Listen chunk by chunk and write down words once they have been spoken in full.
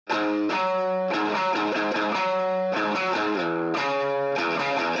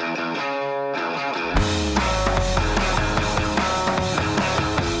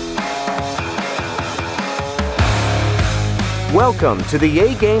Welcome to the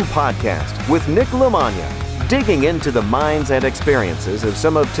A-Game Podcast with Nick LaMagna, digging into the minds and experiences of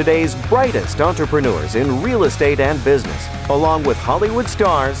some of today's brightest entrepreneurs in real estate and business, along with Hollywood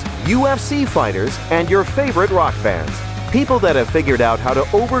stars, UFC fighters, and your favorite rock bands. People that have figured out how to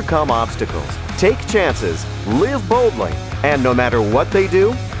overcome obstacles, take chances, live boldly, and no matter what they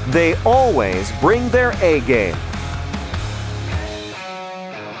do, they always bring their A-game.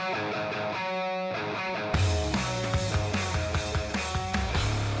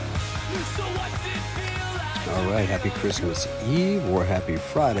 All right, happy Christmas Eve or happy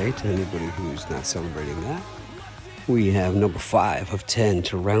Friday to anybody who's not celebrating that. We have number 5 of 10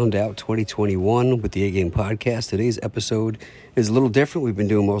 to round out 2021 with the A-Game Podcast. Today's episode is a little different. We've been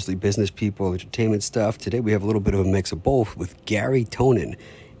doing mostly business people, entertainment stuff. Today we have a little bit of a mix of both with Garry Tonon,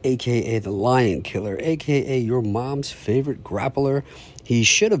 a.k.a. the Lion Killer, a.k.a. your mom's favorite grappler. He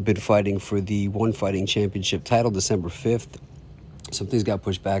should have been fighting for the One Fighting Championship title December 5th. Some things got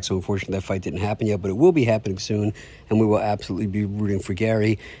pushed back, so unfortunately that fight didn't happen yet, but it will be happening soon, and we will absolutely be rooting for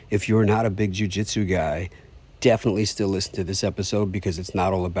Garry. If you're not a big jiu-jitsu guy, definitely still listen to this episode because it's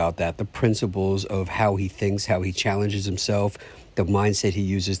not all about that. The principles of how he thinks, how he challenges himself, the mindset he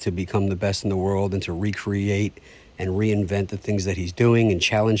uses to become the best in the world and to recreate and reinvent the things that he's doing and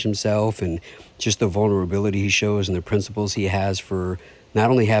challenge himself, and just the vulnerability he shows and the principles he has for not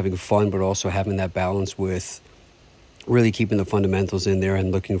only having fun but also having that balance with really keeping the fundamentals in there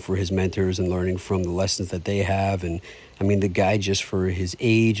and looking for his mentors and learning from the lessons that they have. And I mean, the guy, just for his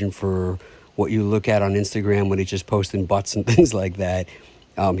age and for what you look at on Instagram when he's just posting butts and things like that,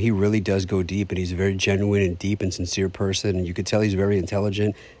 he really does go deep, and he's a very genuine and deep and sincere person. And you could tell he's very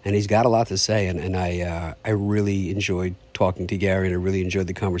intelligent, and he's got a lot to say. And I really enjoyed talking to Garry, and I really enjoyed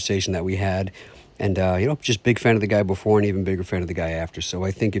the conversation that we had. And, just big fan of the guy before and even bigger fan of the guy after. So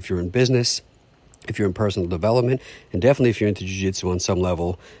I think if you're in business, if you're in personal development, and definitely if you're into jiu-jitsu on some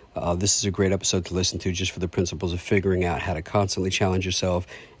level, this is a great episode to listen to, just for the principles of figuring out how to constantly challenge yourself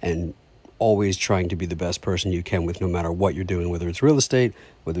and always trying to be the best person you can with no matter what you're doing, whether it's real estate,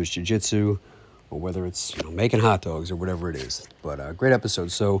 whether it's jiu-jitsu, or whether it's making hot dogs or whatever it is. But great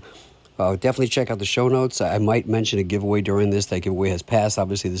episode. So definitely check out the show notes. I might mention a giveaway during this. That giveaway has passed.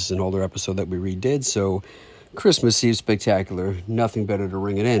 Obviously, this is an older episode that we redid, so Christmas Eve spectacular. Nothing better to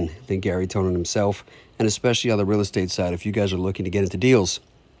ring it in than Garry Tonon himself, and especially on the real estate side. If you guys are looking to get into deals,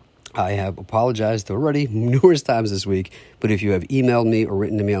 I have apologized already numerous times this week, but if you have emailed me or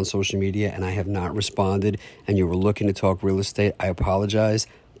written to me on social media and I have not responded and you were looking to talk real estate, I apologize.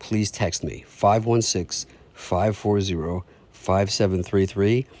 Please text me,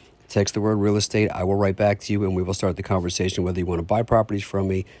 516-540-5733. Text the word real estate. I will write back to you, and we will start the conversation, whether you want to buy properties from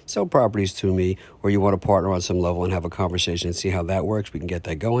me, sell properties to me, or you want to partner on some level and have a conversation and see how that works. We can get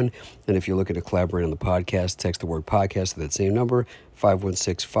that going. And if you're looking to collaborate on the podcast, text the word podcast to that same number,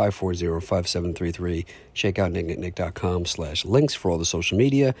 516-540-5733. Check out nicknicknick.com/links for all the social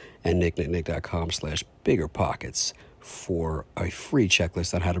media, and nicknicknick.com/biggerpockets for a free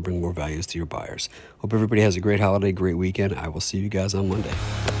checklist on how to bring more values to your buyers. Hope everybody has a great holiday, great weekend. I will see you guys on Monday.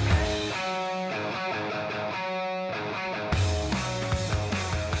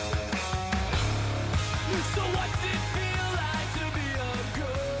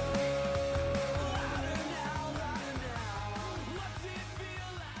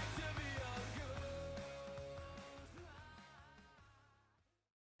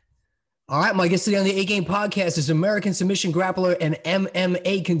 All right, my guest today on the A-Game Podcast is American submission grappler and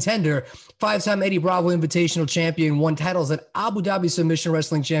MMA contender, 5-time Eddie Bravo Invitational champion, won titles at Abu Dhabi Submission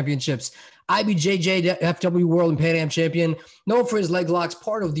Wrestling Championships, IBJJ FW World and Pan Am champion, known for his leg locks,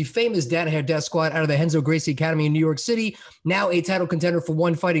 part of the famous Danaher Death Squad out of the Renzo Gracie Academy in New York City, now a title contender for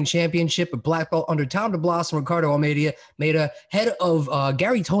One Fighting Championship, a black belt under Tom DeBlas and Ricardo Almeida, head of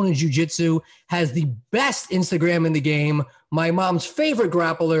Garry Tonon Jiu-Jitsu, has the best Instagram in the game, my mom's favorite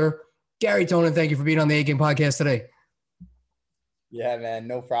grappler, Garry Tonon. Thank you for being on the A-Game Podcast today. Yeah, man,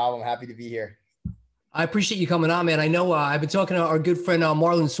 no problem. Happy to be here. I appreciate you coming on, man. I know I've been talking to our good friend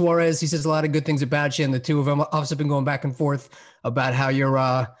Marlon Suarez. He says a lot of good things about you, and the two of them have been going back and forth about how your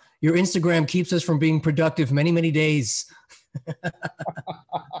Instagram keeps us from being productive many, many days.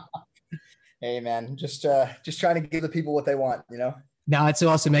 Hey, man, just trying to give the people what they want, No, it's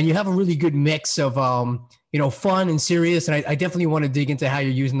awesome, man. You have a really good mix of fun and serious, and I definitely want to dig into how you're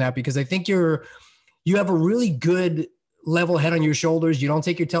using that, because I think you have a really good level head on your shoulders. You don't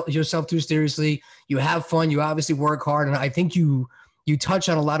take yourself too seriously. You have fun. You obviously work hard, and I think you touch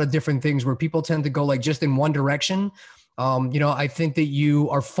on a lot of different things where people tend to go like just in one direction. I think that you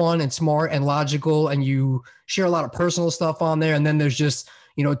are fun and smart and logical, and you share a lot of personal stuff on there. And then there's just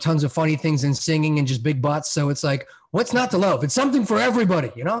tons of funny things and singing and just big butts. So it's like, what's not to love? It's something for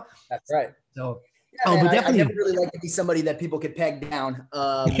everybody, That's right. So, yeah, man, I never really like to be somebody that people could peg down.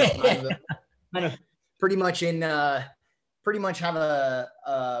 I'm kind of pretty much have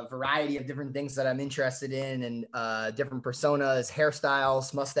a variety of different things that I'm interested in, and different personas,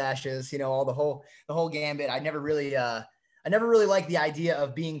 hairstyles, mustaches, all the whole gambit. I never really liked the idea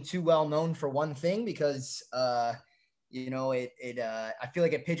of being too well known for one thing, because I feel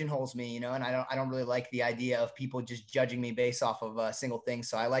like it pigeonholes me, and I don't really like the idea of people just judging me based off of a single thing.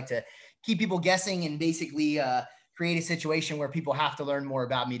 So I like to keep people guessing and basically create a situation where people have to learn more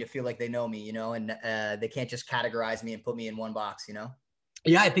about me to feel like they know me, and they can't just categorize me and put me in one box,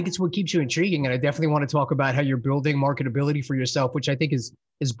 Yeah, I think it's what keeps you intriguing. And I definitely want to talk about how you're building marketability for yourself, which I think is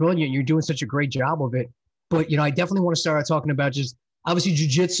brilliant. You're doing such a great job of it. But, I definitely want to start out talking about just obviously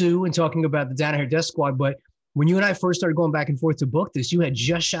jujitsu and talking about the Danaher Death Squad. But when you and I first started going back and forth to book this, you had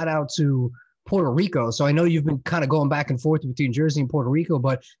just shot out to Puerto Rico. So I know you've been kind of going back and forth between Jersey and Puerto Rico,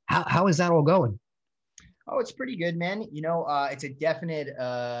 but how is that all going? Oh, it's pretty good, man. It's a definite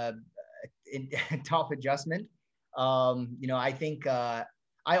tough adjustment. I think I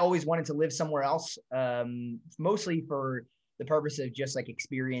always wanted to live somewhere else, mostly for the purpose of just like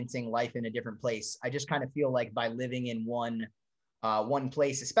experiencing life in a different place. I just kind of feel like by living in one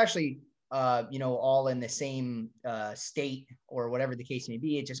place, especially, all in the same state or whatever the case may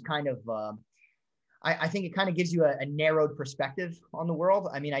be, it just kind of, I think it kind of gives you a narrowed perspective on the world.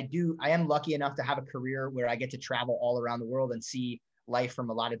 I mean, I am lucky enough to have a career where I get to travel all around the world and see life from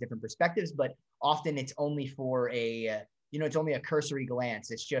a lot of different perspectives, but often it's only for it's only a cursory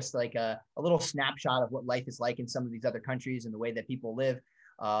glance. It's just like a little snapshot of what life is like in some of these other countries and the way that people live.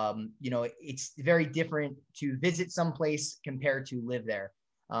 It's very different to visit someplace compared to live there.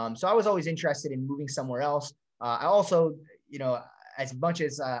 So I was always interested in moving somewhere else. I also, as much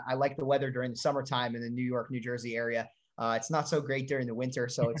as I like the weather during the summertime in the New York, New Jersey area, it's not so great during the winter.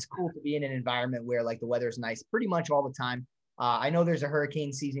 So it's cool to be in an environment where like the weather is nice pretty much all the time. I know there's a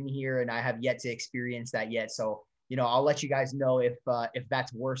hurricane season here, and I have yet to experience that yet. So, I'll let you guys know if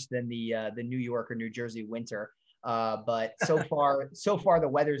that's worse than the New York or New Jersey winter. But so far the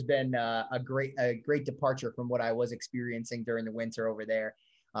weather's been a great departure from what I was experiencing during the winter over there.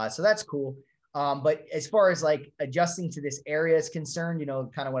 So that's cool. But as far as like adjusting to this area is concerned,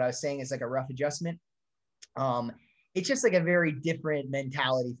 kind of what I was saying is like a rough adjustment. It's just like a very different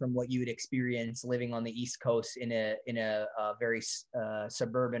mentality from what you would experience living on the East Coast in a very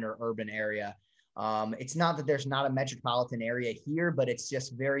suburban or urban area. It's not that there's not a metropolitan area here, but it's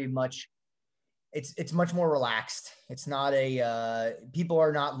just very much, it's much more relaxed. It's not people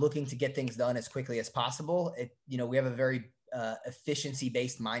are not looking to get things done as quickly as possible. We have a very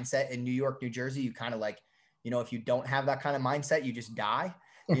efficiency-based mindset. In New York, New Jersey, you kind of like, if you don't have that kind of mindset, you just die.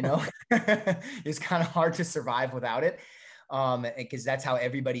 It's kind of hard to survive without it, because that's how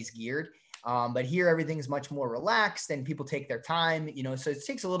everybody's geared. But here, everything's much more relaxed and people take their time, so it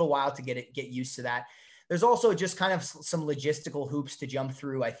takes a little while to get used to that. There's also just kind of some logistical hoops to jump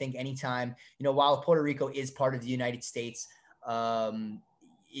through. I think anytime, while Puerto Rico is part of the United States,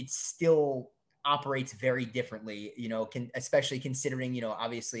 it still operates very differently, especially considering,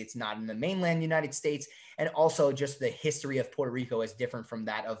 obviously it's not in the mainland United States. And also just the history of Puerto Rico is different from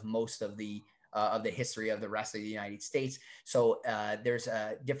that of most of the history of the rest of the United States. So there's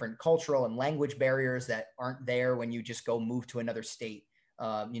different cultural and language barriers that aren't there when you just go move to another state,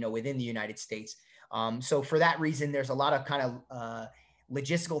 within the United States. So for that reason, there's a lot of kind of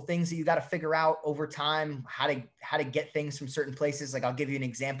logistical things that you got to figure out over time, how to get things from certain places. Like I'll give you an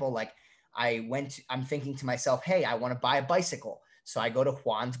example. Like I'm thinking to myself, hey, I want to buy a bicycle. So I go to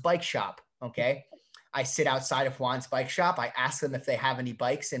Juan's bike shop. Okay. I sit outside of Juan's bike shop. I ask them if they have any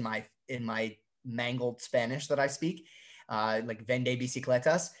bikes in my mangled Spanish that I speak, like vende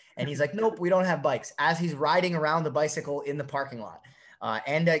bicicletas. And he's like, nope, we don't have bikes, as he's riding around the bicycle in the parking lot.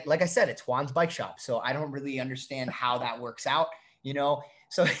 Like I said, it's Juan's bike shop. So I don't really understand how that works out,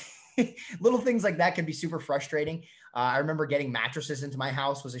 so little things like that can be super frustrating. I remember getting mattresses into my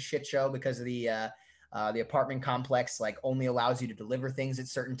house was a shit show because of the apartment complex, like only allows you to deliver things at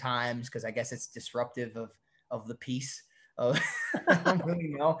certain times. Cause I guess it's disruptive of the peace. I don't really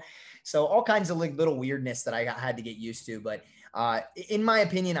know. So all kinds of like little weirdness that I had to get used to, but in my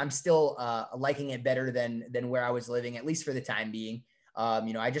opinion, I'm still liking it better than where I was living, at least for the time being.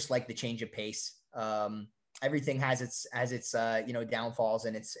 I just like the change of pace. Everything has its downfalls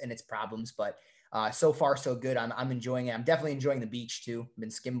and its problems, but so far so good. I'm enjoying it. I'm definitely enjoying the beach too. I've been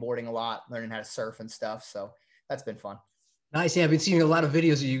skimboarding a lot, learning how to surf and stuff. So that's been fun. Nice. Yeah, I've been seeing a lot of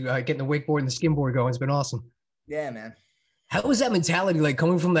videos of you getting the wakeboard and the skimboard going. It's been awesome. Yeah, man. How was that mentality like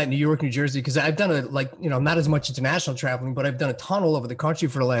coming from that New York, New Jersey? Because I've done not as much international traveling, but I've done a ton all over the country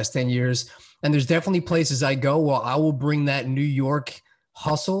for the last 10 years. And there's definitely places I go where I will bring that New York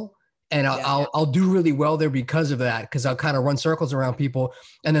hustle and I'll do really well there because of that, because I'll kind of run circles around people.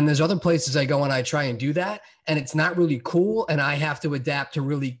 And then there's other places I go and I try and do that, and it's not really cool. And I have to adapt to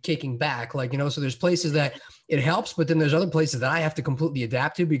really kicking back. So there's places that it helps, but then there's other places that I have to completely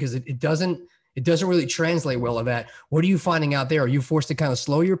adapt to because it doesn't really translate well of that. What are you finding out there? Are you forced to kind of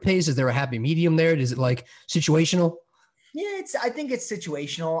slow your pace? Is there a happy medium there? Is it like situational? Yeah, I think it's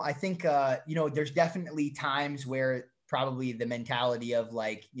situational. I think, there's definitely times where probably the mentality of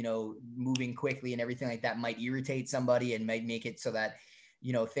like, moving quickly and everything like that might irritate somebody and might make it so that,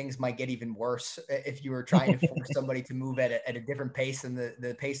 things might get even worse if you were trying to force somebody to move at a different pace than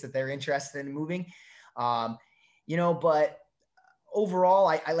the pace that they're interested in moving. But overall,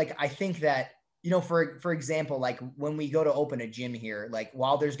 I think that, for example, like when we go to open a gym here, like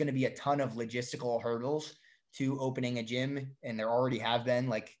while there's going to be a ton of logistical hurdles to opening a gym, and there already have been,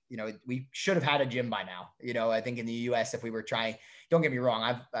 like, we should have had a gym by now. I think in the US, if we were trying, don't get me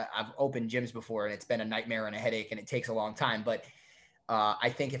wrong, I've opened gyms before and it's been a nightmare and a headache and it takes a long time. But I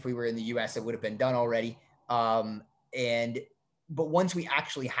think if we were in the US, it would have been done already. But once we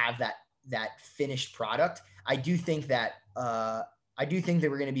actually have that finished product, I do think that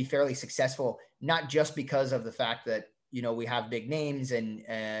we're going to be fairly successful, not just because of the fact that, we have big names and,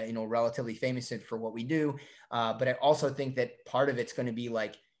 relatively famous for what we do. But I also think that part of it's going to be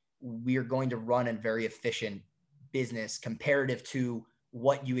like, we're going to run a very efficient business comparative to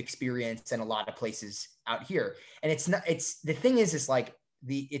what you experience in a lot of places out here. And the thing is like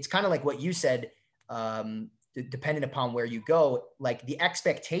it's kind of like what you said, depending upon where you go, like the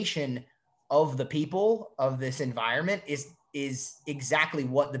expectation of the people of this environment is exactly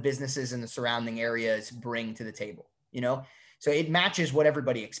what the businesses in the surrounding areas bring to the table, So it matches what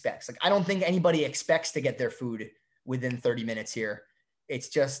everybody expects. Like, I don't think anybody expects to get their food within 30 minutes here. It's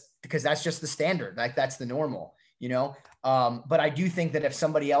just because that's just the standard. Like, that's the normal, But I do think that if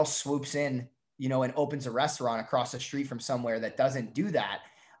somebody else swoops in, and opens a restaurant across the street from somewhere that doesn't do that,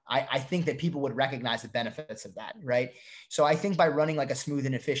 I think that people would recognize the benefits of that. Right. So I think by running like a smooth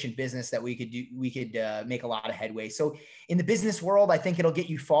and efficient business that we could make a lot of headway. So in the business world, I think it'll get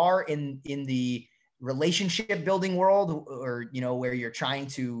you far. In the relationship building world, or, where you're trying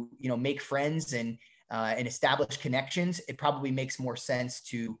to, make friends and establish connections, it probably makes more sense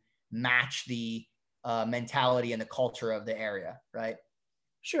to match the mentality and the culture of the area. Right.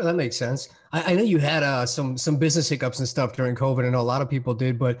 Sure, that makes sense. I know you had some business hiccups and stuff during COVID. I know a lot of people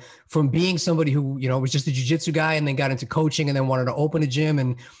did, but from being somebody who, was just a jiu-jitsu guy and then got into coaching and then wanted to open a gym,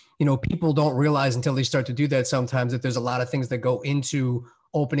 and, people don't realize until they start to do that sometimes that there's a lot of things that go into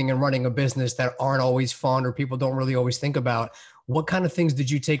opening and running a business that aren't always fun or people don't really always think about. What kind of things did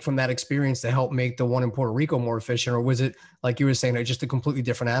you take from that experience to help make the one in Puerto Rico more efficient? Or was it, like you were saying, just a completely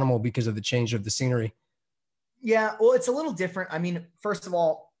different animal because of the change of the scenery? Yeah, well, it's a little different. I mean, first of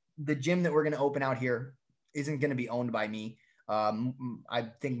all, the gym that we're going to open out here isn't going to be owned by me. I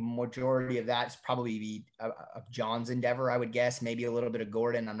think majority of that is probably of John's endeavor, I would guess, maybe a little bit of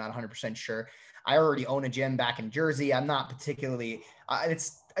Gordon. I'm not 100% sure. I already own a gym back in Jersey. I'm not particularly,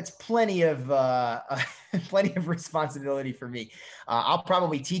 it's plenty of, plenty of responsibility for me. I'll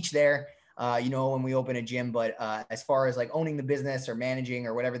probably teach there, when we open a gym, but as far as like owning the business or managing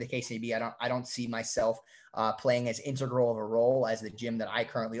or whatever the case may be, I don't see myself playing as integral of a role as the gym that I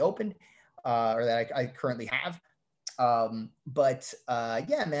currently opened, or that I currently have.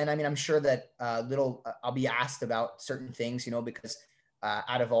 Yeah, man, I mean, I'm sure that I'll be asked about certain things, because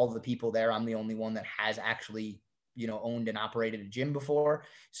out of all the people there, I'm the only one that has actually, owned and operated a gym before.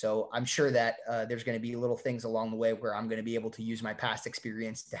 So I'm sure that there's going to be little things along the way where I'm going to be able to use my past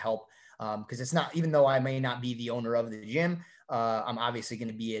experience to help. Because it's not, even though I may not be the owner of the gym, I'm obviously going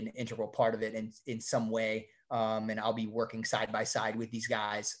to be an integral part of it in some way. And I'll be working side by side with these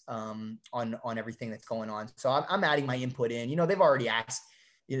guys on everything that's going on. So I'm adding my input in. They've already asked.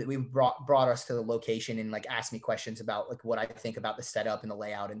 We've brought us to the location and like asked me questions about like what I think about the setup and the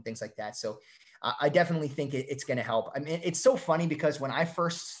layout and things like that. So I definitely think it's going to help. I mean, it's so funny because when I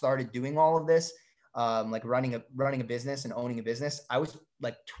first started doing all of this, like running a business and owning a business, I was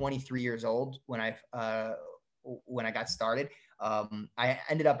like 23 years old when I got started. I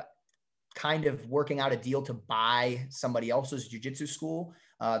ended up kind of working out a deal to buy somebody else's jiu-jitsu school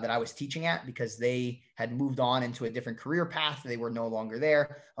that I was teaching at, because they had moved on into a different career path. They were no longer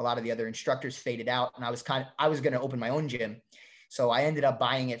there. A lot of the other instructors faded out, and I was going to open my own gym. So I ended up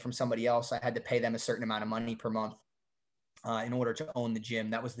buying it from somebody else. I had to pay them a certain amount of money per month in order to own the gym.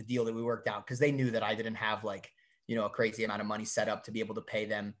 That was the deal that we worked out, because they knew that I didn't have like a crazy amount of money set up to be able to pay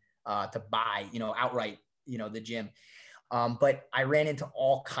them to buy, outright, the gym. But I ran into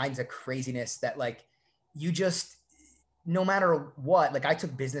all kinds of craziness that like, you just, no matter what, like I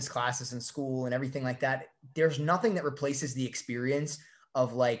took business classes in school and everything like that. There's nothing that replaces the experience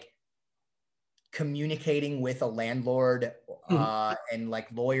of like communicating with a landlord and like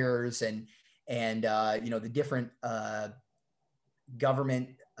lawyers and the different government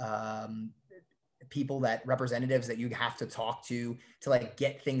people, that representatives that you have to talk to like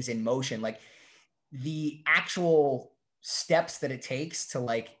get things in motion. Like the actual steps that it takes to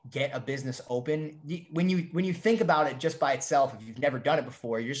like get a business open. When you think about it just by itself, if you've never done it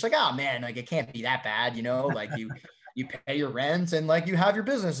before, you're just like, oh man, like it can't be that bad, like you pay your rent and like you have your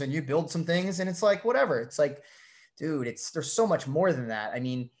business and you build some things and it's like, whatever. It's like, dude, there's so much more than that. I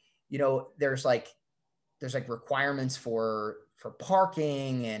mean, there's like requirements for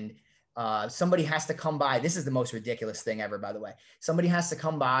parking, and somebody has to come by. This is the most ridiculous thing ever, by the way. Somebody has to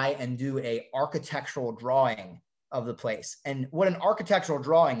come by and do a architectural drawing of the place. And what an architectural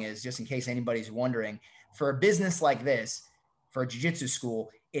drawing is, just in case anybody's wondering, for a business like this, for a jiu-jitsu school,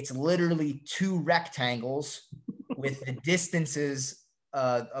 it's literally 2 rectangles with the distances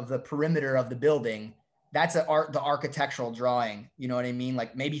of the perimeter of the building. That's the architectural drawing. You know what I mean?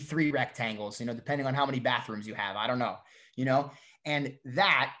 Like maybe 3 rectangles, depending on how many bathrooms you have. I don't know, and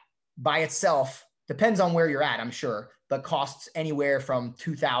that by itself depends on where you're at, I'm sure, but costs anywhere from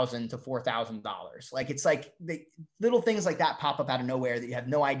 $2,000 to $4,000. Like it's like the little things like that pop up out of nowhere that you have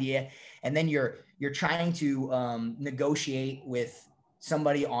no idea. And then you're trying to negotiate with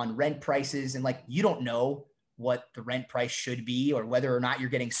somebody on rent prices, and like, you don't know what the rent price should be or whether or not you're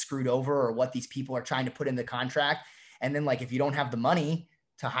getting screwed over or what these people are trying to put in the contract. And then like, if you don't have the money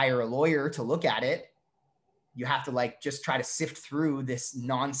to hire a lawyer to look at it, you have to like just try to sift through this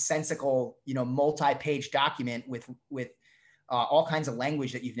nonsensical, multi-page document with all kinds of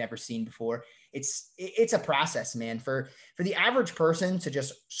language that you've never seen before. It's a process, man. For the average person to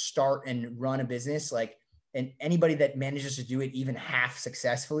just start and run a business, like, and anybody that manages to do it even half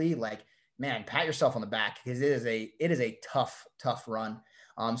successfully, like, man, pat yourself on the back, because it is a tough run.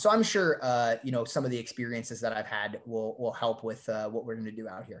 So I'm sure, some of the experiences that I've had will help with what we're going to do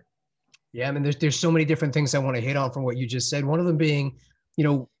out here. Yeah, I mean, there's so many different things I want to hit on from what you just said. One of them being,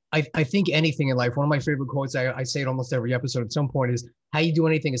 I think anything in life, one of my favorite quotes, I say it almost every episode at some point, is how you do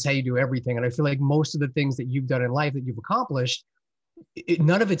anything is how you do everything. And I feel like most of the things that you've done in life that you've accomplished,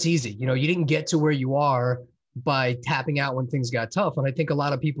 none of it's easy. You didn't get to where you are by tapping out when things got tough. And I think a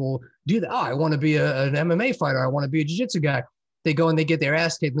lot of people do that. Oh, I want to be an MMA fighter. I want to be a jiu-jitsu guy. They go and they get their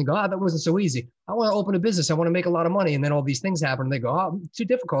ass kicked and they go, that wasn't so easy. I want to open a business. I want to make a lot of money. And then all these things happen and they go, too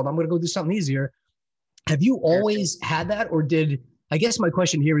difficult. I'm going to go do something easier. Have you always had that? Or I guess my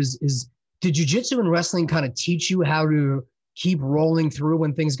question here is did jiu-jitsu and wrestling kind of teach you how to keep rolling through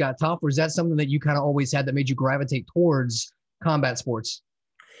when things got tough? Or is that something that you kind of always had that made you gravitate towards combat sports?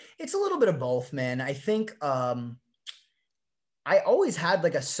 It's a little bit of both, man. I think I always had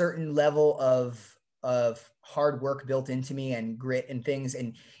like a certain level of hard work built into me and grit and things.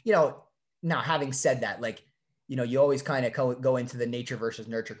 And, now having said that, like, you always kind of go into the nature versus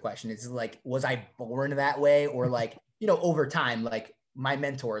nurture question. It's like, was I born that way? Or like, over time, like my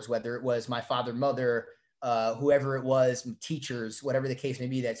mentors, whether it was my father, mother, whoever it was, teachers, whatever the case may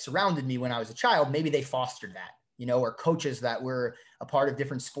be, that surrounded me when I was a child, maybe they fostered that, or coaches that were a part of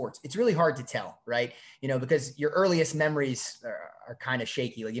different sports. It's really hard to tell, right? Because your earliest memories are kind of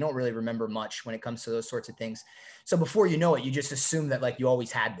shaky. Like you don't really remember much when it comes to those sorts of things. So before you know it, you just assume that like you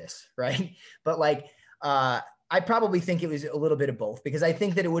always had this, right? But like, I probably think it was a little bit of both, because I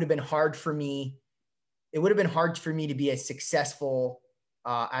think that it would have been hard for me. It would have been hard for me to be as successful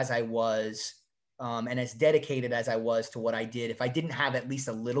as I was and as dedicated as I was to what I did if I didn't have at least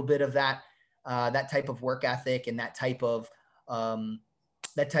a little bit of that type of work ethic and that type of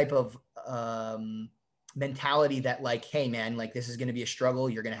mentality that like, hey man, like this is going to be a struggle.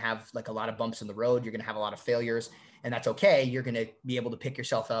 You're going to have like a lot of bumps in the road. You're going to have a lot of failures, and that's okay. You're going to be able to pick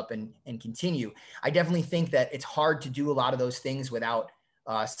yourself up and continue. I definitely think that it's hard to do a lot of those things without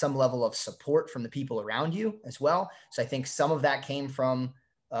some level of support from the people around you as well. So I think some of that came from,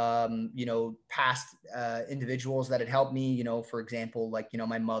 past individuals that had helped me, for example, like,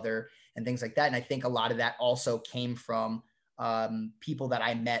 my mother and things like that. And I think a lot of that also came from people that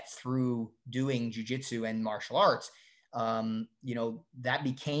I met through doing jiu-jitsu and martial arts. That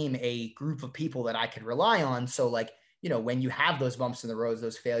became a group of people that I could rely on. So like, when you have those bumps in the road,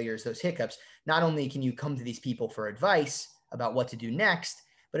 those failures, those hiccups, not only can you come to these people for advice about what to do next,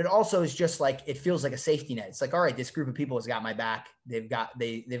 but it also is just like, it feels like a safety net. It's like, all right, this group of people has got my back. They've got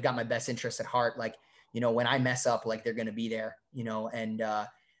my best interests at heart. Like, when I mess up, like they're going to be there, and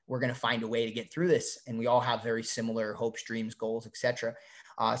we're going to find a way to get through this. And we all have very similar hopes, dreams, goals, etc.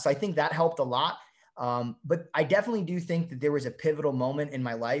 So I think that helped a lot. But I definitely do think that there was a pivotal moment in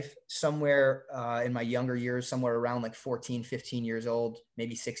my life somewhere in my younger years, somewhere around like 14, 15 years old,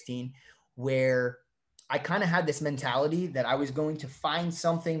 maybe 16, where I kind of had this mentality that I was going to find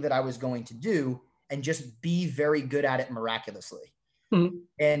something that I was going to do and just be very good at it miraculously. Mm-hmm.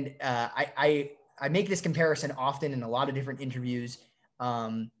 And I make this comparison often in a lot of different interviews,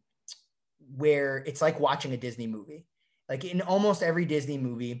 where it's like watching a Disney movie. Like in almost every Disney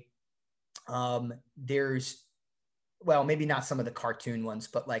movie, there's, well, maybe not some of the cartoon ones,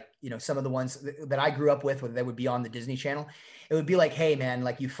 but like, some of the ones that I grew up with, that would be on the Disney Channel. It would be like, hey man,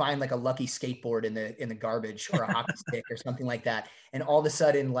 like you find like a lucky skateboard in the garbage or a hockey stick or something like that. And all of a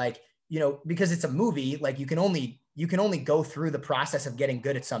sudden, like, because it's a movie, like you can only go through the process of getting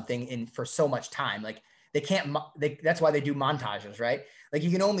good at something for so much time. Like that's why they do montages, right? Like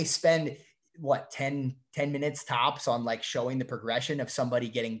you can only spend 10 minutes tops on like showing the progression of somebody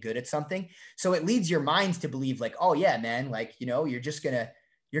getting good at something. So it leads your minds to believe like, oh yeah, man, like,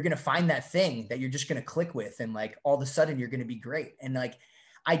 you're going to find that thing that you're just going to click with. And like, all of a sudden you're going to be great. And like,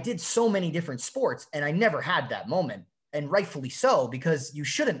 I did so many different sports and I never had that moment, and rightfully so, because you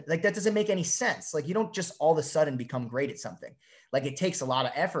shouldn't, like, that doesn't make any sense. Like you don't just all of a sudden become great at something. Like it takes a lot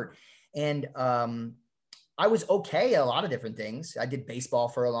of effort. And, I was okay at a lot of different things. I did baseball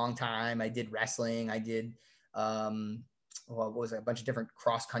for a long time. I did wrestling. I did, what was it? A bunch of different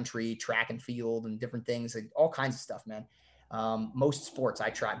cross country, track and field and different things, like all kinds of stuff, man. Most sports I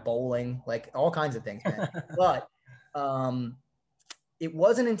tried, bowling, like all kinds of things, man. But, it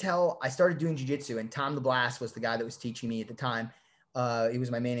wasn't until I started doing jiu-jitsu, and Tom the Blast was the guy that was teaching me at the time. He was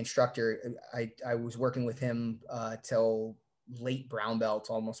my main instructor. I was working with him, till late brown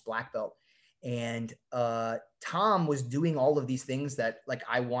belt, almost black belt. And Tom was doing all of these things that like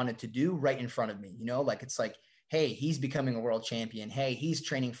I wanted to do right in front of me, like it's like, hey, he's becoming a world champion. Hey, he's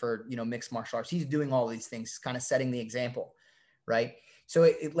training for, mixed martial arts. He's doing all these things, kind of setting the example. Right. So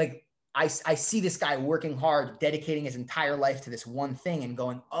it like, I see this guy working hard, dedicating his entire life to this one thing and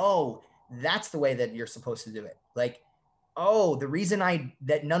going, oh, that's the way that you're supposed to do it. Like, oh, the reason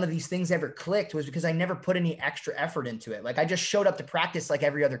that none of these things ever clicked was because I never put any extra effort into it. Like I just showed up to practice like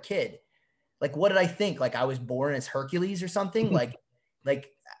every other kid. Like, what did I think? Like I was born as Hercules or something? like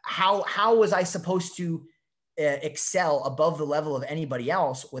how was I supposed to excel above the level of anybody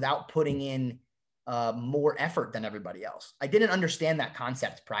else without putting in more effort than everybody else? I didn't understand that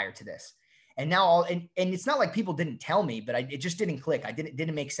concept prior to this. And now and it's not like people didn't tell me, but it just didn't click. It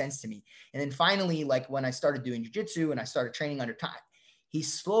didn't make sense to me. And then finally, like when I started doing jiu-jitsu and I started training under Tom, he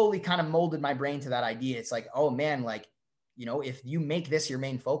slowly kind of molded my brain to that idea. It's like, oh man, like, if you make this your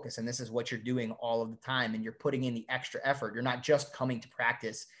main focus and this is what you're doing all of the time and you're putting in the extra effort, you're not just coming to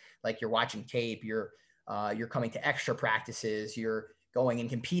practice like you're watching tape, you're coming to extra practices, you're going and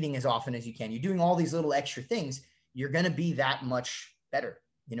competing as often as you can, you're doing all these little extra things, you're going to be that much better.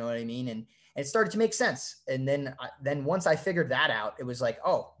 You know what I mean? And it started to make sense. And then once I figured that out, it was like,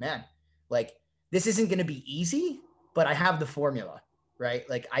 oh man, like this isn't going to be easy, but I have the formula, right?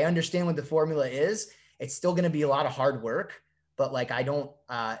 Like I understand what the formula is. It's still going to be a lot of hard work, but like,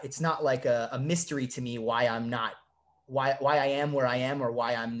 it's not like a mystery to me why I am where I am or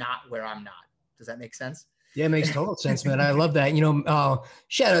why I'm not where I'm not. Does that make sense? Yeah, it makes total sense, man. I love that.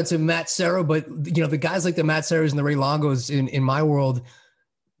 Shout out to Matt Serra, but the guys like the Matt Serras and the Ray Longos in my world,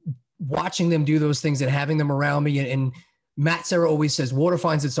 watching them do those things and having them around me, and Matt Serra always says water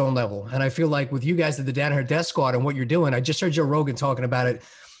finds its own level. And I feel like with you guys at the Danaher Death Squad and what you're doing, I just heard Joe Rogan talking about it.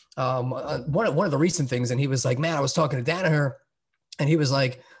 One of the recent things, and he was like, man, I was talking to Danaher and he was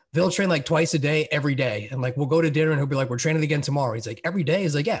like, they'll train like twice a day, every day. And like, we'll go to dinner and he'll be like, we're training again tomorrow. He's like, every day?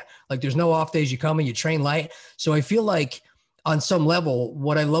 He's like, yeah, like there's no off days. You come and you train light. So I feel like on some level,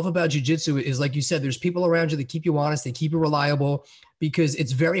 what I love about jiu-jitsu is, like you said, there's people around you that keep you honest, they keep you reliable, because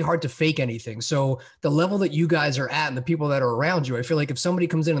it's very hard to fake anything. So the level that you guys are at and the people that are around you, I feel like if somebody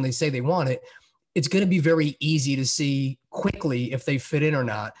comes in and they say they want it, it's going to be very easy to see quickly if they fit in or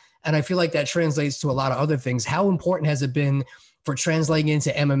not. And I feel like that translates to a lot of other things. How important has it been for translating into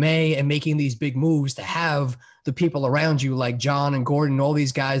MMA and making these big moves to have the people around you like John and Gordon, all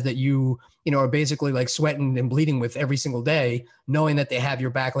these guys that you are basically like sweating and bleeding with every single day, knowing that they have your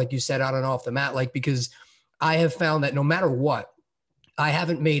back, like you said, on and off the mat? Like, because I have found that no matter what, I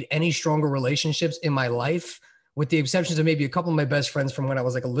haven't made any stronger relationships in my life, with the exceptions of maybe a couple of my best friends from when I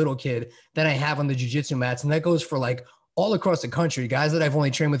was like a little kid, than I have on the jiu-jitsu mats. And that goes for like all across the country, guys that I've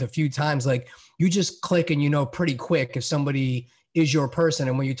only trained with a few times. Like, you just click and pretty quick if somebody is your person.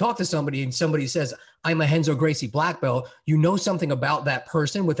 And when you talk to somebody and somebody says, I'm a Renzo Gracie black belt, you know something about that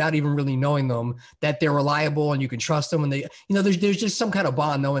person without even really knowing them, that they're reliable and you can trust them. And they, there's just some kind of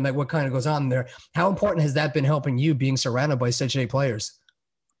bond knowing that what kind of goes on there. How important has that been helping you being surrounded by such A players?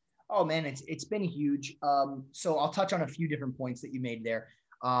 Oh man, it's been huge. So I'll touch on a few different points that you made there.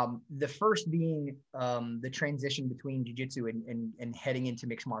 The first being the transition between jiu-jitsu and heading into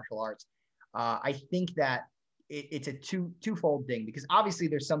mixed martial arts. I think that it's a twofold thing, because obviously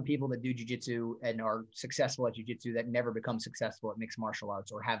there's some people that do jiu-jitsu and are successful at jiu-jitsu that never become successful at mixed martial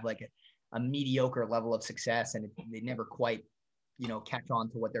arts, or have like a mediocre level of success, and they never quite, catch on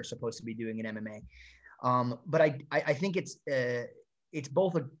to what they're supposed to be doing in MMA. But I think it's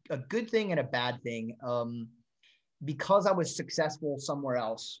both a good thing and a bad thing. Because I was successful somewhere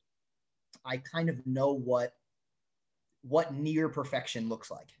else, I kind of know what near perfection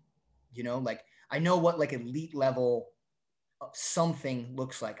looks like. Like I know what like elite level something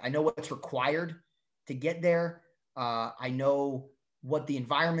looks like. I know what's required to get there. I know what the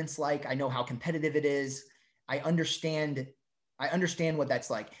environment's like. I know how competitive it is. I understand what that's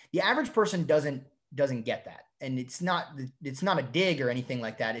like. The average person doesn't get that. And it's not a dig or anything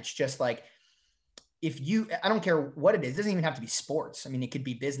like that. It's just like, I don't care what it is. It doesn't even have to be sports. I mean, it could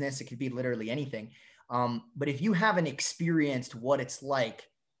be business. It could be literally anything. But if you haven't experienced what it's like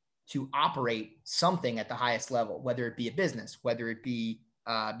to operate something at the highest level, whether it be a business, whether it be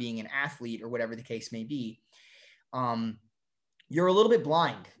being an athlete, or whatever the case may be, you're a little bit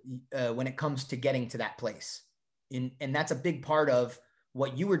blind when it comes to getting to that place. And that's a big part of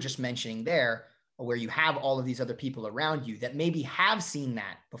what you were just mentioning there, where you have all of these other people around you that maybe have seen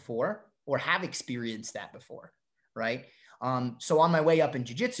that before or have experienced that before, right? So on my way up in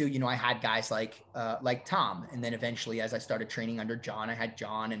jiu-jitsu, I had guys like Tom. And then eventually, as I started training under John, I had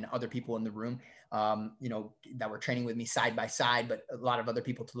John and other people in the room, that were training with me side by side, but a lot of other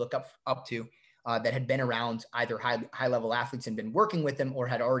people to look up to that had been around either high level athletes and been working with them, or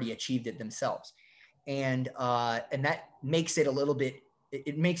had already achieved it themselves. And that makes it a little bit,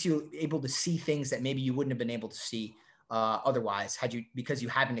 it makes you able to see things that maybe you wouldn't have been able to see otherwise because you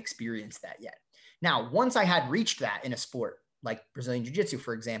hadn't experienced that yet. Now, once I had reached that in a sport like Brazilian Jiu-Jitsu,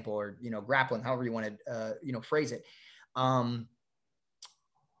 for example, or, grappling, however you want to, phrase it.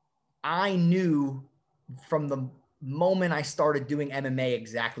 I knew from the moment I started doing MMA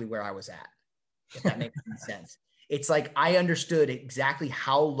exactly where I was at, if that makes any sense. It's like, I understood exactly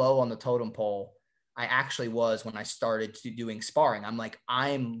how low on the totem pole I actually was when I started doing sparring. I'm like,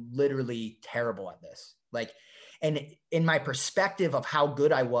 I'm literally terrible at this. Like, and in my perspective of how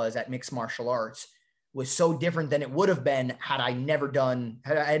good I was at mixed martial arts was so different than it would have been had I had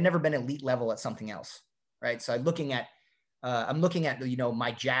never been elite level at something else. Right. So I'm looking at,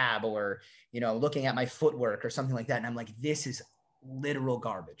 my jab, or, looking at my footwork or something like that. And I'm like, this is literal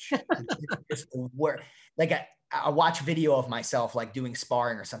garbage. Just the work. Like I watch video of myself, like doing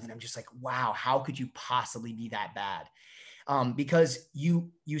sparring or something. I'm just like, wow, how could you possibly be that bad? Because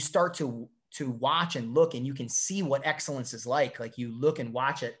you start to watch and look, and you can see what excellence is like. Like you look and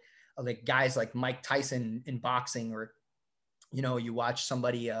watch it, like guys like Mike Tyson in boxing, or, you watch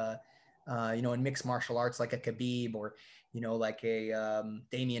somebody, in mixed martial arts, like a Khabib, or, like a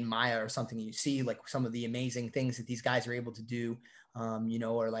Damian Maia or something. You see like some of the amazing things that these guys are able to do,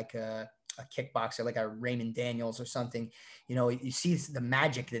 or like a kickboxer, like a Raymond Daniels or something. You see the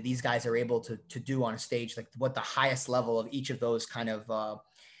magic that these guys are able to do on a stage, like what the highest level of each of those kind of,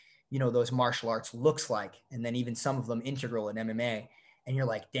 those martial arts looks like. And then even some of them integral in MMA. And you're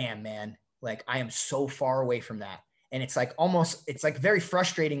like, damn, man, like I am so far away from that. And it's like it's like very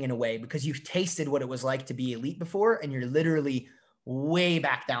frustrating in a way, because you've tasted what it was like to be elite before, and you're literally way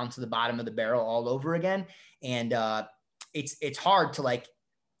back down to the bottom of the barrel all over again. And it's hard to like,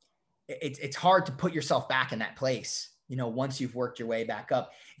 it's hard to put yourself back in that place, once you've worked your way back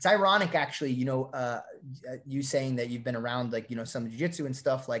up. It's ironic, actually, you saying that you've been around, like, some jiu-jitsu and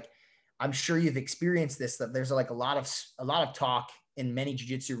stuff. Like, I'm sure you've experienced this, that there's like a lot of talk in many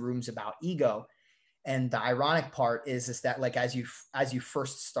jiu-jitsu rooms about ego. And the ironic part is that, like, as you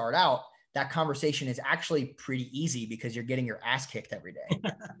first start out, that conversation is actually pretty easy, because you're getting your ass kicked every day,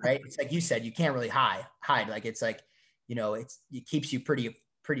 right? It's like you said, you can't really hide. Like, it's like, it keeps you pretty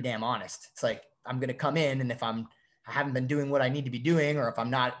damn honest. It's like, I'm going to come in, and if I haven't been doing what I need to be doing, or if I'm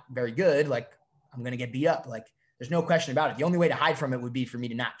not very good, like, I'm going to get beat up. Like, there's no question about it. The only way to hide from it would be for me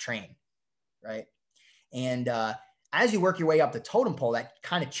to not train. Right. And as you work your way up the totem pole, that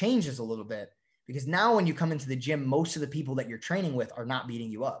kind of changes a little bit, because now when you come into the gym, most of the people that you're training with are not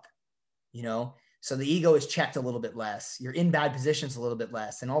beating you up, so the ego is checked a little bit less. You're in bad positions a little bit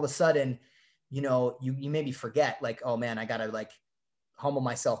less. And all of a sudden, you maybe forget like, oh man, I got to like humble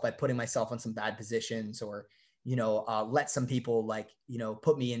myself by putting myself in some bad positions, or, let some people like,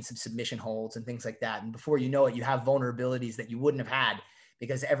 put me in some submission holds and things like that. And before you know it, you have vulnerabilities that you wouldn't have had,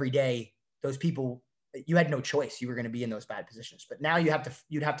 because every day those people, you had no choice. You were going to be in those bad positions, but now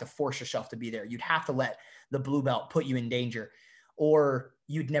you'd have to force yourself to be there. You'd have to let the blue belt put you in danger, or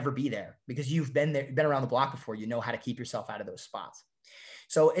you'd never be there because you've been there, been around the block before. You know how to keep yourself out of those spots.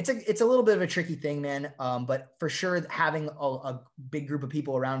 So it's a little bit of a tricky thing, man. But for sure, having a big group of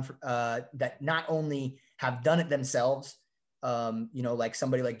people around that not only have done it themselves, like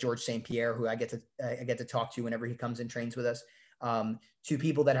somebody like George St. Pierre, who I get to talk to whenever he comes and trains with us, to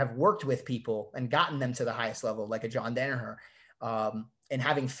people that have worked with people and gotten them to the highest level, like a John Danaher, and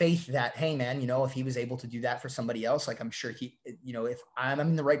having faith that, hey, man, if he was able to do that for somebody else, like I'm sure he, if I'm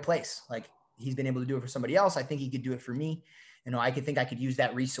in the right place, like he's been able to do it for somebody else, I think he could do it for me. I could use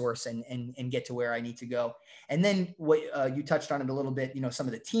that resource and get to where I need to go. And then what you touched on it a little bit, some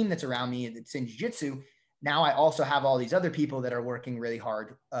of the team that's around me that's in jiu-jitsu. Now I also have all these other people that are working really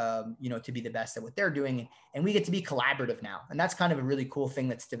hard, to be the best at what they're doing. And we get to be collaborative now. And that's kind of a really cool thing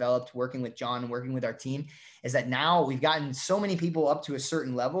that's developed working with John and working with our team, is that now we've gotten so many people up to a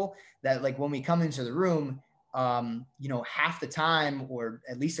certain level that like when we come into the room, half the time, or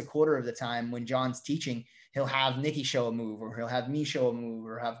at least a quarter of the time when John's teaching, he'll have Nikki show a move, or he'll have me show a move,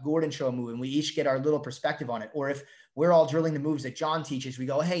 or have Gordon show a move. And we each get our little perspective on it. Or if we're all drilling the moves that John teaches, we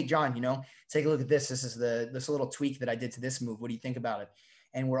go, hey, John, take a look at this. This is this little tweak that I did to this move. What do you think about it?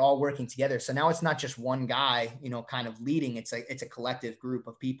 And we're all working together. So now it's not just one guy, kind of leading. It's a collective group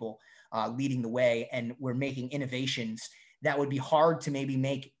of people leading the way. And we're making innovations that would be hard to maybe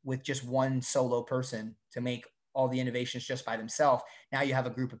make with just one solo person, to make all the innovations just by themselves. Now you have a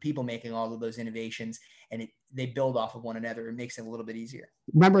group of people making all of those innovations, and they build off of one another. It makes it a little bit easier.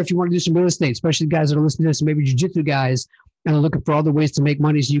 Remember, if you want to do some real estate, especially the guys that are listening to this, maybe jiu-jitsu guys, and are looking for other ways to make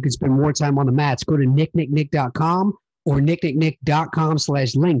money so you can spend more time on the mats, go to nicknicknick.com or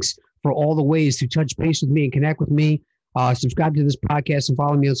nicknicknick.com/links for all the ways to touch base with me and connect with me. Subscribe to this podcast and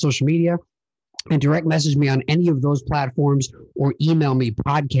follow me on social media, and direct message me on any of those platforms, or email me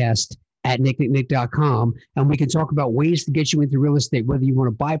podcast@nicknicknick.com, and we can talk about ways to get you into real estate, whether you want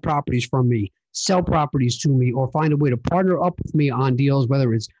to buy properties from me, sell properties to me, or find a way to partner up with me on deals,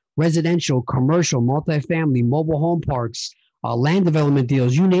 whether it's residential, commercial, multifamily, mobile home parks, land development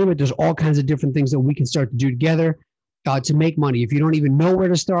deals, you name it. There's all kinds of different things that we can start to do together to make money. If you don't even know where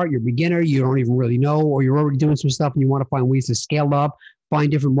to start, you're a beginner, you don't even really know, or you're already doing some stuff and you want to find ways to scale up, find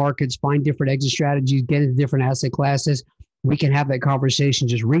different markets, find different exit strategies, get into different asset classes, we can have that conversation.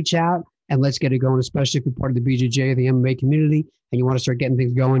 Just reach out and let's get it going, especially if you're part of the BJJ or the MMA community and you want to start getting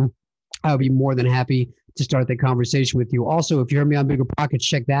things going. I would be more than happy to start that conversation with you. Also, if you heard me on Bigger Pockets,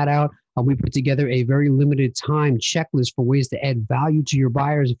 check that out. We put together a very limited time checklist for ways to add value to your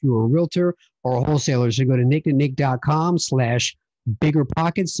buyers if you're a realtor or a wholesaler. So go to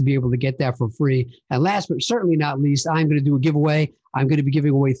nicknicknick.com/biggerpockets to be able to get that for free. And last but certainly not least, I'm going to do a giveaway. I'm going to be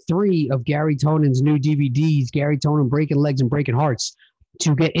giving away 3 of Garry Tonon's new DVDs, Garry Tonon, Breaking Legs and Breaking Hearts.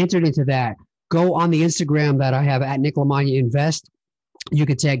 To get entered into that, go on the Instagram that I have at Nick Lamagna Invest. You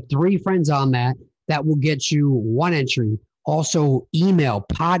can tag 3 friends on that. That will get you 1 entry. Also, email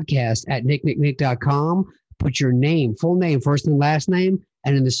podcast@nicknicknick.com. Put your name, full name, first and last name,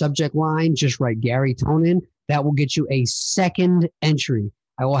 and in the subject line, just write Garry Tonon. That will get you a 2nd entry.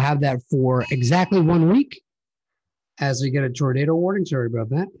 I will have that for exactly 1 week as we get a tornado warning. Sorry about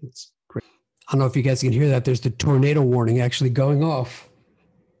that. It's great. I don't know if you guys can hear that. There's the tornado warning actually going off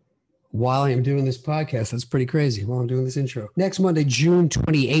while I am doing this podcast. That's pretty crazy while I'm doing this intro. Next Monday, June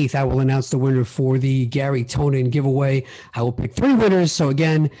 28th, I will announce the winner for the Garry Tonon giveaway. I will pick 3 winners. So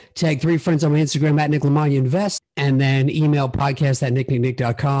again, tag 3 friends on my Instagram at Nick Lamagna Invest, and then email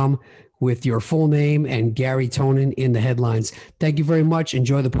podcast@nicknicknick.com with your full name and Garry Tonon in the headlines. Thank you very much.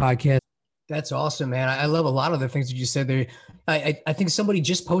 Enjoy the podcast. That's awesome, man. I love a lot of the things that you said there. I think somebody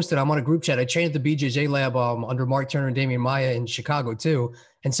just posted, I'm on a group chat. I trained at the BJJ lab under Mark Turner and Damian Maya in Chicago too.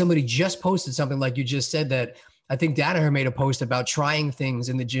 And somebody just posted something like you just said, that I think Danaher made a post about trying things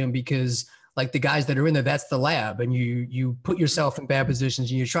in the gym, because like the guys that are in there, that's the lab. And you put yourself in bad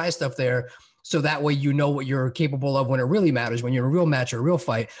positions and you try stuff there. So that way, you know what you're capable of when it really matters, when you're in a real match or a real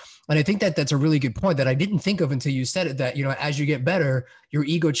fight. And I think that that's a really good point that I didn't think of until you said it, that, as you get better, your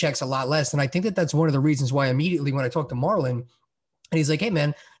ego checks a lot less. And I think that that's one of the reasons why immediately when I talked to Marlon, And he's like, hey,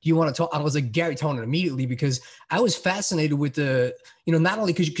 man, do you want to talk? I was like, Garry Tonon immediately, because I was fascinated with not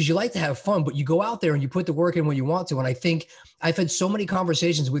only because you like to have fun, but you go out there and you put the work in when you want to. And I think I've had so many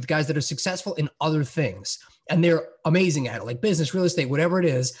conversations with guys that are successful in other things and they're amazing at it, like business, real estate, whatever it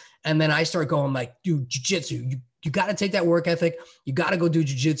is. And then I start going like, dude, jujitsu, you got to take that work ethic. You got to go do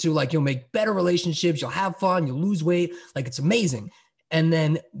jujitsu. Like, you'll make better relationships. You'll have fun. You'll lose weight. Like, it's amazing. And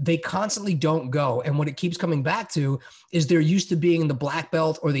then they constantly don't go. And what it keeps coming back to is they're used to being the black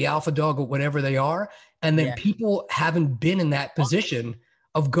belt or the alpha dog or whatever they are. And then people haven't been in that position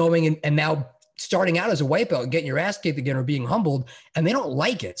of going and now starting out as a white belt and getting your ass kicked again or being humbled, and they don't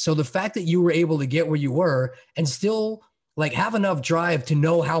like it. So the fact that you were able to get where you were and still like have enough drive to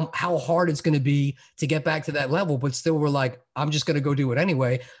know how hard it's going to be to get back to that level, but still we're like, I'm just going to go do it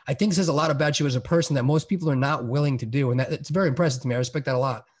anyway, I think says a lot about you as a person that most people are not willing to do. And it's very impressive to me. I respect that a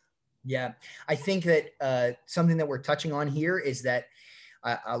lot. Yeah. I think that something that we're touching on here is that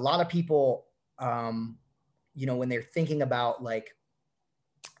a lot of people, when they're thinking about like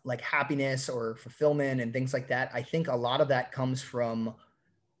happiness or fulfillment and things like that, I think a lot of that comes from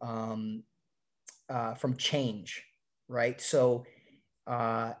change. Right. So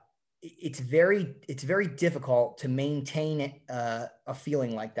it's very difficult to maintain a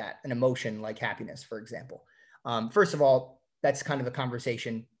feeling like that, an emotion like happiness, for example. First of all, that's kind of a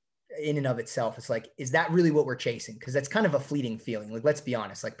conversation in and of itself. It's like, is that really what we're chasing? Because that's kind of a fleeting feeling. Like, let's be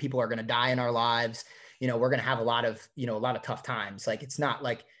honest, like people are going to die in our lives. We're going to have a lot of tough times. Like, it's not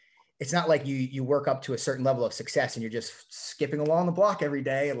like you work up to a certain level of success and you're just skipping along the block every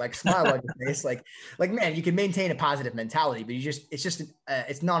day and like smile on your face. Like, man, you can maintain a positive mentality, but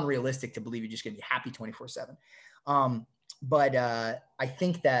it's non-realistic to believe you're just going to be happy 24/7. But I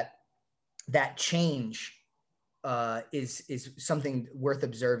think that change is something worth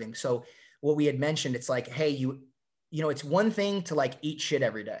observing. So what we had mentioned, it's like, hey, it's one thing to like eat shit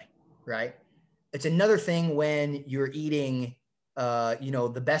every day, right? It's another thing when you're eating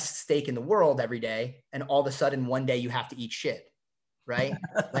the best steak in the world every day, and all of a sudden one day you have to eat shit, right?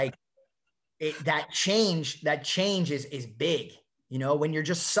 Like that change is big, when you're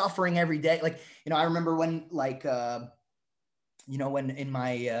just suffering every day. Like, I remember when when in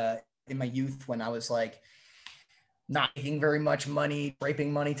my youth, when I was like not making very much money,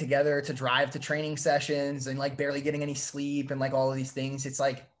 scraping money together to drive to training sessions and like barely getting any sleep and like all of these things. It's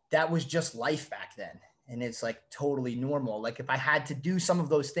like, that was just life back then. And it's like totally normal. Like if I had to do some of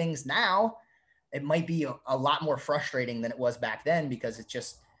those things now, it might be a lot more frustrating than it was back then, because it's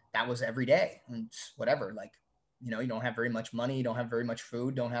just, that was every day and whatever. Like, you don't have very much money, you don't have very much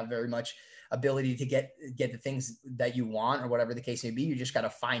food, don't have very much ability to get the things that you want or whatever the case may be. You just got to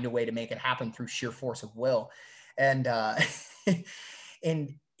find a way to make it happen through sheer force of will. And,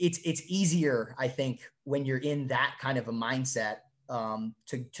 and it's easier, I think, when you're in that kind of a mindset,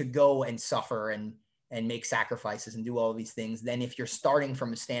 to go and suffer and make sacrifices and do all of these things than if you're starting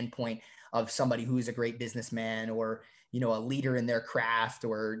from a standpoint of somebody who's a great businessman or, a leader in their craft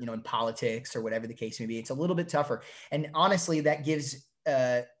or, in politics or whatever the case may be. It's a little bit tougher. And honestly, that gives,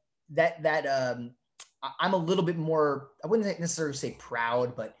 I'm a little bit more, I wouldn't necessarily say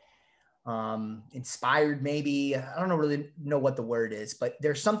proud, but inspired maybe. I don't really know what the word is, but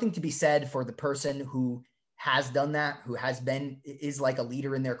there's something to be said for the person who has done that, who is like a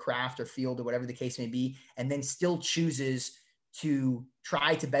leader in their craft or field or whatever the case may be, and then still chooses to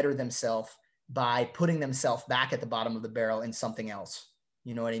try to better themselves by putting themselves back at the bottom of the barrel in something else.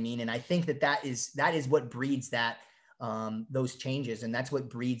 You know what I mean? And I think that is what breeds that, those changes. And that's what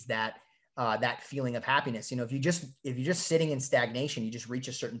breeds that feeling of happiness. If you're just sitting in stagnation, you just reach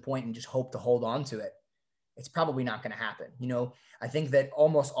a certain point and just hope to hold on to it, it's probably not going to happen. I think that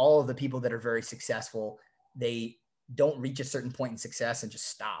almost all of the people that are very successful, they don't reach a certain point in success and just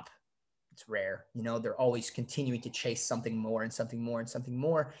stop. It's rare. They're always continuing to chase something more and something more and something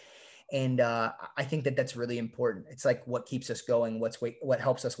more. And I think that that's really important. It's like what keeps us going, what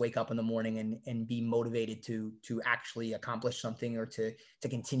helps us wake up in the morning and be motivated to actually accomplish something or to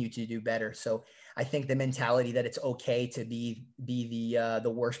continue to do better. So I think the mentality that it's okay to be the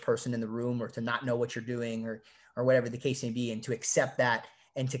worst person in the room or to not know what you're doing or whatever the case may be, and to accept that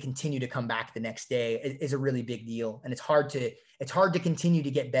and to continue to come back the next day is a really big deal. And it's hard to continue to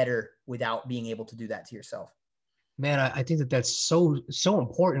get better without being able to do that to yourself. Man, I think that that's so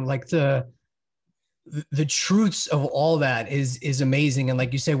important. Like the truths of all that is amazing. And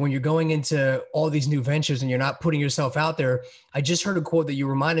like you said, when you're going into all these new ventures and you're not putting yourself out there, I just heard a quote that you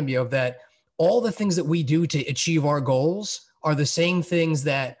reminded me of, that all the things that we do to achieve our goals are the same things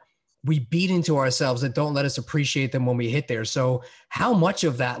that we beat into ourselves that don't let us appreciate them when we hit there. So how much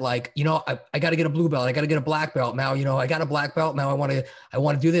of that, like, I got to get a blue belt, I got to get a black belt. Now, I got a black belt. Now I want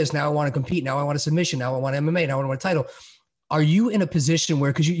to do this. Now I want to compete. Now I want a submission. Now I want MMA. Now I want a title. Are you in a position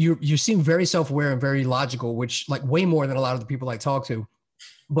where, because you seem very self-aware and very logical, which like way more than a lot of the people I talk to,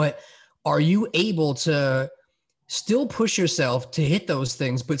 but are you able to still push yourself to hit those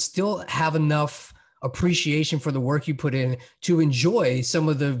things, but still have enough appreciation for the work you put in to enjoy some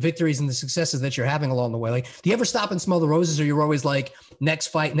of the victories and the successes that you're having along the way? Like, do you ever stop and smell the roses, or you're always like, next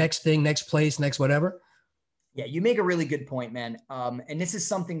fight, next thing, next place, next whatever? Yeah, you make a really good point, man. And this is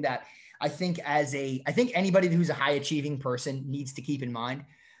something that I think anybody who's a high achieving person needs to keep in mind.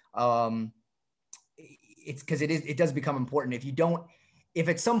 It's because it does become important. If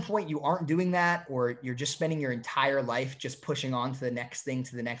at some point you aren't doing that, or you're just spending your entire life just pushing on to the next thing,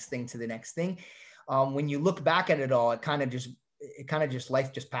 to the next thing, to the next thing, when you look back at it all, it kind of just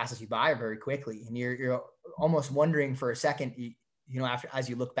life just passes you by very quickly, and you're almost wondering for a second, as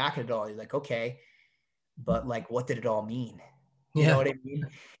you look back at it all, you're like, okay, but like, what did it all mean? You know what I mean?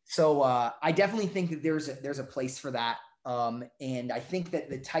 So I definitely think that there's a place for that, and I think that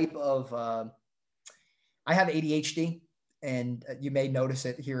the type of I have ADHD. And you may notice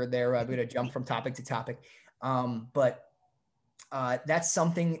it here and there. I'm going to jump from topic to topic. But that's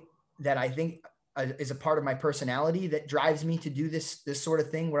something that I think is a part of my personality that drives me to do this sort of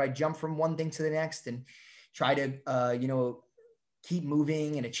thing, where I jump from one thing to the next and try to, keep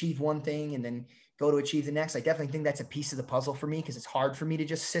moving and achieve one thing and then go to achieve the next. I definitely think that's a piece of the puzzle for me, because it's hard for me to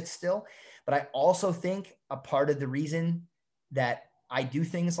just sit still. But I also think a part of the reason that I do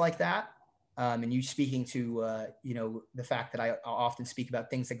things like that, and you speaking to, the fact that I often speak about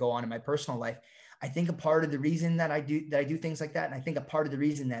things that go on in my personal life, I think a part of the reason that I do things like that, and I think a part of the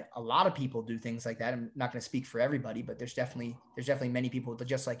reason that a lot of people do things like that, I'm not going to speak for everybody, but there's definitely many people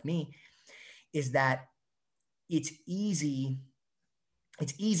just like me, is that it's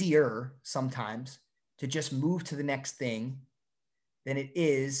easier sometimes to just move to the next thing than it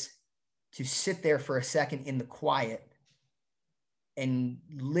is to sit there for a second in the quiet and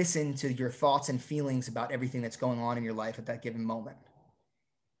listen to your thoughts and feelings about everything that's going on in your life at that given moment.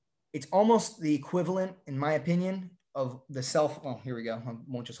 It's almost the equivalent, in my opinion, of the here we go. I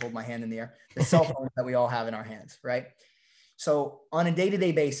won't just hold my hand in the air. The cell phone that we all have in our hands, right? So on a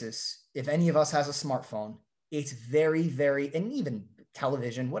day-to-day basis, if any of us has a smartphone, it's very, very, and even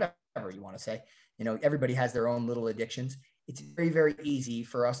television, whatever you want to say, everybody has their own little addictions. It's very, very easy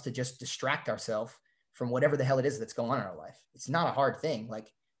for us to just distract ourselves from whatever the hell it is that's going on in our life. It's not a hard thing.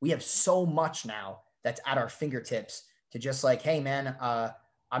 Like, we have so much now that's at our fingertips to just like, hey man,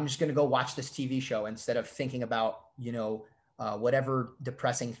 I'm just going to go watch this TV show instead of thinking about, whatever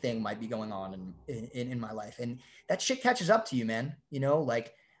depressing thing might be going on in my life. And that shit catches up to you, man.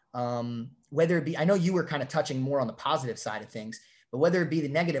 Whether it be, I know you were kind of touching more on the positive side of things, but whether it be the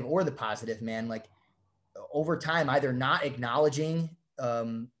negative or the positive, man, like over time, either not acknowledging,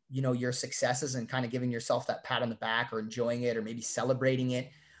 your successes and kind of giving yourself that pat on the back, or enjoying it, or maybe celebrating it,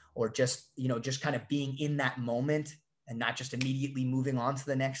 or just kind of being in that moment and not just immediately moving on to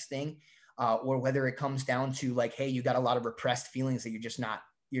the next thing. Or whether it comes down to like, hey, you got a lot of repressed feelings that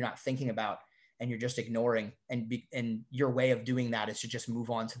you're not thinking about and you're just ignoring, and your way of doing that is to just move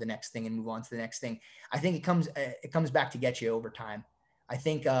on to the next thing and move on to the next thing. I think it comes back to get you over time. I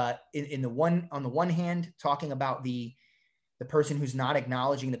think on the one hand, talking about the person who's not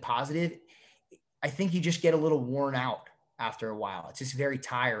acknowledging the positive, I think you just get a little worn out after a while. It's just very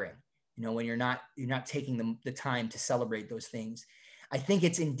tiring, when you're not taking the time to celebrate those things. I think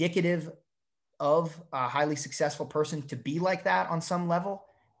it's indicative of a highly successful person to be like that on some level,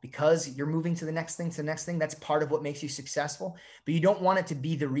 because you're moving to the next thing, That's part of what makes you successful, but you don't want it to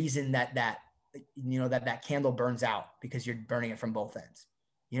be the reason that candle burns out, because you're burning it from both ends.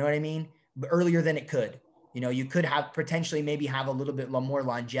 You know what I mean? But earlier than it could. You could have potentially maybe have a little bit more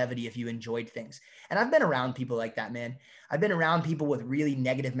longevity if you enjoyed things. And I've been around people like that, man. I've been around people with really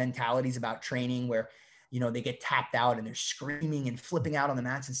negative mentalities about training, where, they get tapped out and they're screaming and flipping out on the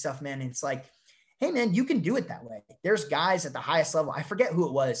mats and stuff, man. And it's like, hey man, you can do it that way. There's guys at the highest level. I forget who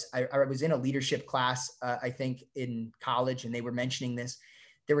it was. I was in a leadership class, I think in college, and they were mentioning this.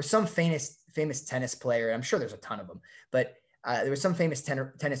 There was some famous tennis player. I'm sure there's a ton of them, but there was some famous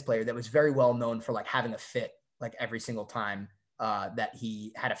tennis player that was very well known for like having a fit, like every single time that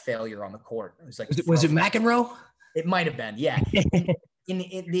he had a failure on the court. It was like, was it McEnroe? It might've been. Yeah. In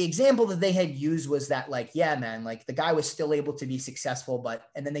the example that they had used was that like, yeah, man, like the guy was still able to be successful,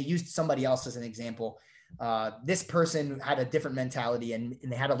 and then they used somebody else as an example. this person had a different mentality and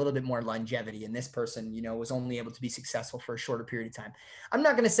they had a little bit more longevity. And this person, was only able to be successful for a shorter period of time. I'm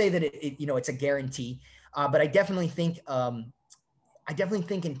not going to say that it's a guarantee, but I definitely think,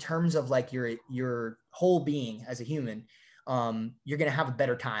 in terms of like your whole being as a human, you're going to have a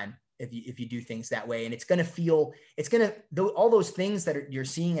better time if you do things that way. And it's going to all those things that you're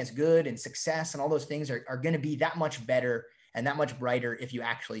seeing as good and success and all those things are going to be that much better and that much brighter if you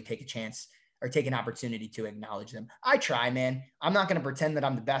actually take a chance or take an opportunity to acknowledge them. I try, man. I'm not going to pretend that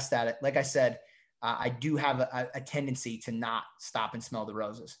I'm the best at it. Like I said, I do have a tendency to not stop and smell the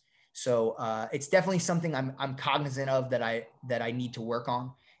roses. So it's definitely something I'm cognizant of that I need to work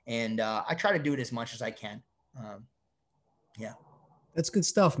on. And I try to do it as much as I can. Yeah. That's good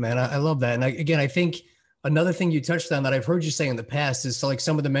stuff, man. I love that. And I think another thing you touched on that I've heard you say in the past is, so like,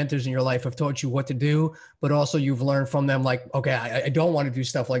 some of the mentors in your life have taught you what to do, but also you've learned from them, like, okay, I don't want to do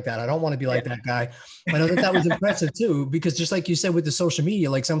stuff like that. I don't want to be like that guy. I know that was impressive too, because just like you said with the social media,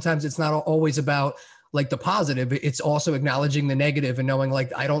 like sometimes it's not always about like the positive, it's also acknowledging the negative and knowing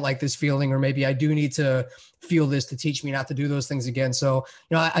like, I don't like this feeling, or maybe I do need to feel this to teach me not to do those things again. So,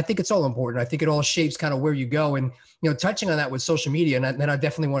 I think it's all important. I think it all shapes kind of where you go. And, touching on that with social media, and then I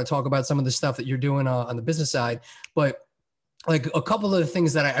definitely want to talk about some of the stuff that you're doing on the business side, but like a couple of the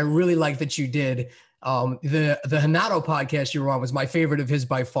things that I really like that you did. The Hanato podcast you were on was my favorite of his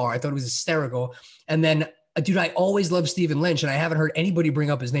by far. I thought it was hysterical. And then, dude, I always love Stephen Lynch, and I haven't heard anybody bring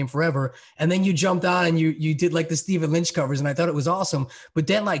up his name forever. And then you jumped on and you did like the Stephen Lynch covers, and I thought it was awesome. But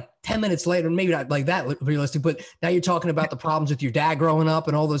then like 10 minutes later, maybe not like that realistic, but now you're talking about the problems with your dad growing up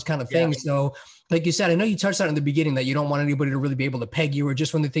and all those kind of things. Yeah. So like you said, I know you touched on in the beginning that you don't want anybody to really be able to peg you, or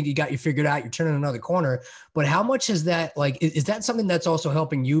just when they think you got you figured out, you're turning another corner. But how much is that, like, is that something that's also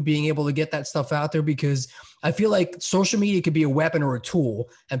helping you being able to get that stuff out there? Because I feel like social media could be a weapon or a tool,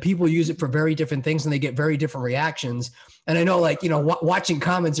 and people use it for very different things and they get very different reactions. And I know, like, watching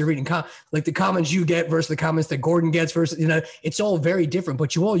comments or reading like the comments you get versus the comments that Gordon gets versus, it's all very different,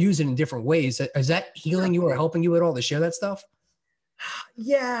 but you all use it in different ways. Is that healing you or helping you at all to share that stuff?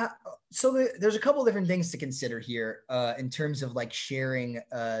 Yeah. So there's a couple different things to consider here in terms of like sharing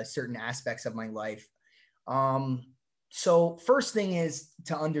certain aspects of my life. So first thing is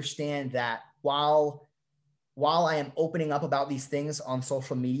to understand that while I am opening up about these things on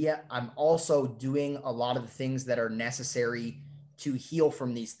social media, I'm also doing a lot of the things that are necessary to heal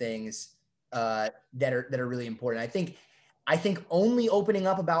from these things that are really important. I think only opening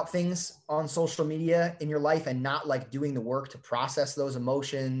up about things on social media in your life and not like doing the work to process those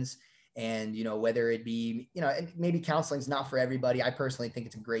emotions, and, whether it be, and maybe counseling is not for everybody. I personally think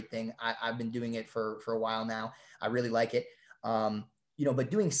it's a great thing. I've been doing it for a while now. I really like it.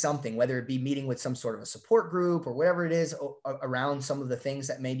 But doing something, whether it be meeting with some sort of a support group or whatever it is around some of the things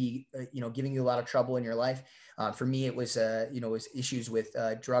that may be, giving you a lot of trouble in your life. For me, it was issues with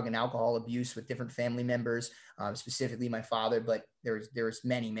drug and alcohol abuse with different family members, specifically my father, but there's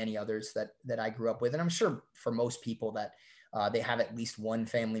many, many others that I grew up with. And I'm sure for most people that they have at least one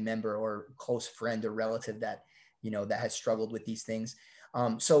family member or close friend or relative that, that has struggled with these things.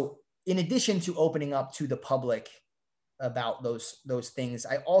 So in addition to opening up to the public about those things,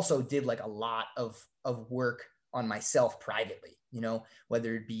 I also did like a lot of work on myself privately,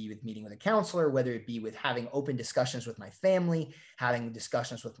 whether it be with meeting with a counselor, whether it be with having open discussions with my family, having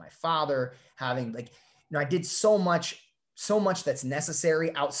discussions with my father, having I did so much that's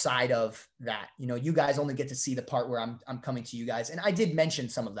necessary outside of that. You guys only get to see the part where I'm coming to you guys. And I did mention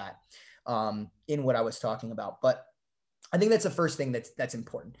some of that in what I was talking about, but I think that's the first thing that's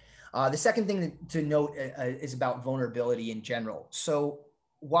important. The second thing to note is about vulnerability in general. So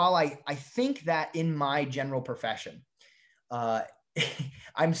while I think that in my general profession,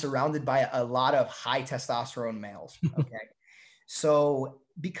 I'm surrounded by a lot of high testosterone males. Okay. So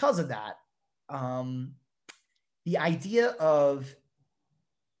because of that, the idea of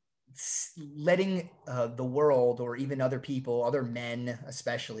letting the world, or even other people, other men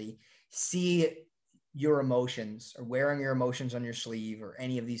especially, see your emotions or wearing your emotions on your sleeve or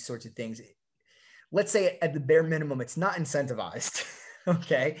any of these sorts of things, let's say at the bare minimum, it's not incentivized.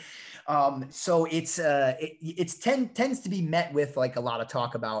 Okay. So it's tends to be met with like a lot of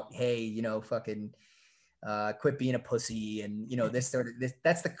talk about, hey, fucking quit being a pussy. And, that's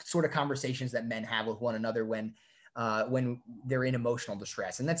the sort of conversations that men have with one another when they're in emotional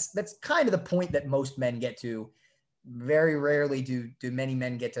distress. And that's kind of the point that most men get to. Very rarely do many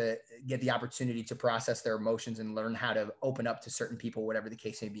men get the opportunity to process their emotions and learn how to open up to certain people, whatever the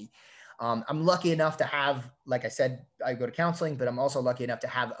case may be. I'm lucky enough to have, like I said, I go to counseling, but I'm also lucky enough to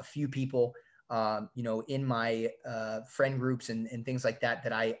have a few people, in my friend groups and things like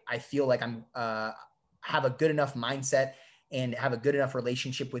that I feel like have a good enough mindset and have a good enough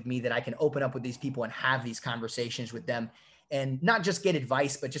relationship with me that I can open up with these people and have these conversations with them and not just get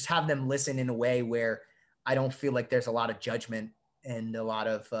advice, but just have them listen in a way where I don't feel like there's a lot of judgment and a lot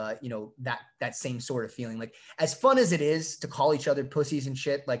of, that same sort of feeling. Like, as fun as it is to call each other pussies and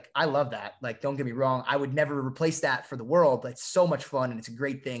shit, like, I love that. Like, don't get me wrong. I would never replace that for the world, but it's so much fun and it's a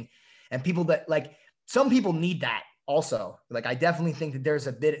great thing. And people that, like, some people need that also. Like, I definitely think that there's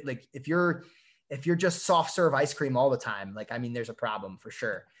a bit, like, if you're just soft serve ice cream all the time, like, I mean, there's a problem for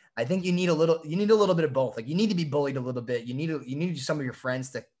sure. I think you need a little bit of both. Like, you need to be bullied a little bit. You need some of your friends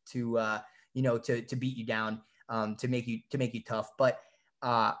to beat you down, to make you tough. But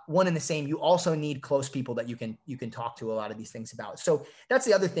one and the same, you also need close people that you can talk to a lot of these things about. So that's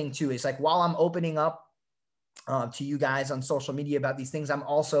the other thing too, is like, while I'm opening up to you guys on social media about these things, I'm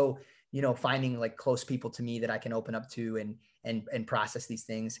also, finding like close people to me that I can open up to and process these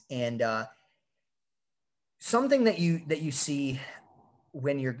things. And something that you see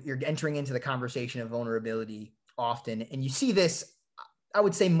when you're entering into the conversation of vulnerability often, and you see this, I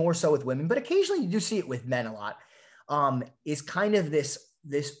would say more so with women, but occasionally you do see it with men a lot, is kind of this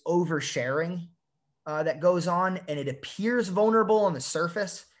oversharing that goes on, and it appears vulnerable on the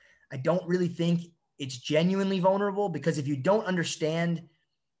surface. I don't really think it's genuinely vulnerable, because if you don't understand,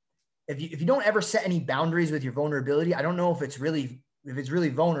 if you don't ever set any boundaries with your vulnerability, I don't know if it's really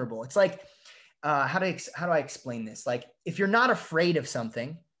vulnerable. It's like, how do I explain this? Like, if you're not afraid of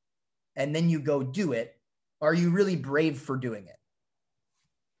something and then you go do it, are you really brave for doing it?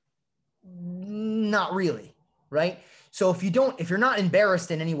 Not really, right? So if you're not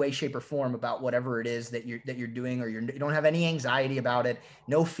embarrassed in any way, shape, or form about whatever it is that you're doing, or you don't have any anxiety about it,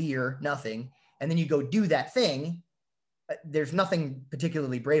 no fear, nothing, and then you go do that thing, there's nothing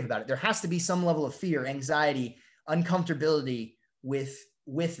particularly brave about it. There has to be some level of fear, anxiety, uncomfortability with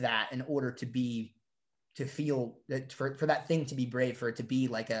that in order to feel that, for that thing to be brave, for it to be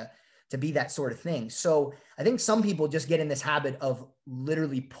to be that sort of thing. So I think some people just get in this habit of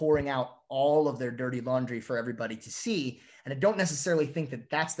literally pouring out all of their dirty laundry for everybody to see. And I don't necessarily think that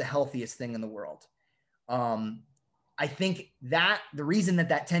that's the healthiest thing in the world. I think that the reason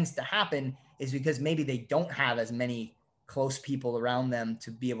that tends to happen is because maybe they don't have as many close people around them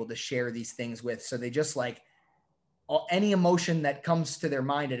to be able to share these things with. So they just, like, any emotion that comes to their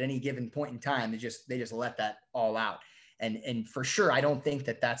mind at any given point in time, they just let that all out. And for sure, I don't think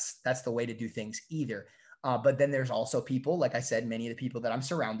that that's the way to do things either. But then there's also people, like I said, many of the people that I'm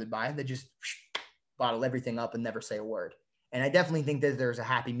surrounded by, that just bottle everything up and never say a word. And I definitely think that there's a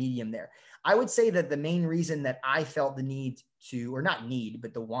happy medium there. I would say that the main reason that I felt the need to, or not need,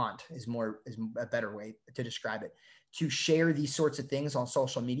 but the want is a better way to describe it, to share these sorts of things on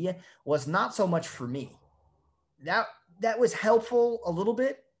social media, was not so much for me. That was helpful a little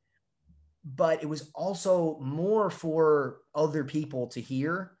bit, but it was also more for other people to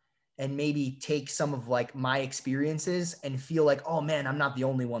hear and maybe take some of, like, my experiences and feel like, oh man, I'm not the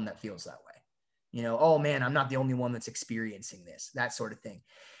only one that feels that way. Oh man, I'm not the only one that's experiencing this, that sort of thing.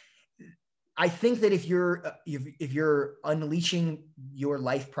 I think that if you're unleashing your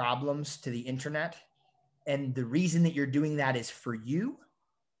life problems to the internet, and the reason that you're doing that is for you,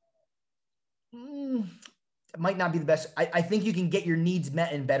 it might not be the best. I think you can get your needs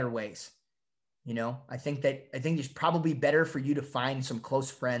met in better ways. I think it's probably better for you to find some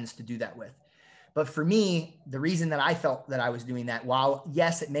close friends to do that with. But for me, the reason that I felt that I was doing that, while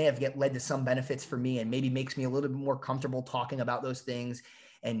yes, it may have led to some benefits for me and maybe makes me a little bit more comfortable talking about those things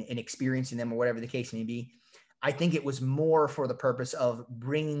and experiencing them, or whatever the case may be, I think it was more for the purpose of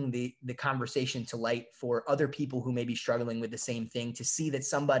bringing the conversation to light for other people who may be struggling with the same thing, to see that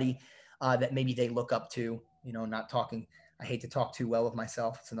somebody that maybe they look up to, not talking. I hate to talk too well of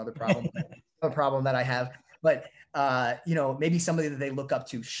myself. It's another problem, a problem that I have, but maybe somebody that they look up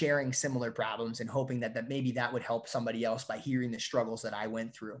to sharing similar problems, and hoping that maybe that would help somebody else by hearing the struggles that I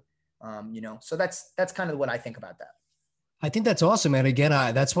went through. So that's kind of what I think about that. I think that's awesome. And again,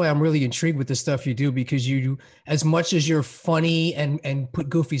 that's why I'm really intrigued with the stuff you do, because you, as much as you're funny and put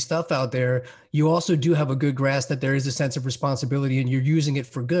goofy stuff out there, you also do have a good grasp that there is a sense of responsibility and you're using it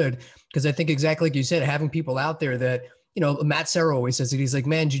for good. Because I think exactly like you said, having people out there that, Matt Serra always says it. He's like,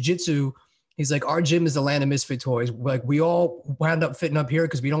 man, jujitsu, he's like, our gym is the land of misfit toys. Like, we all wound up fitting up here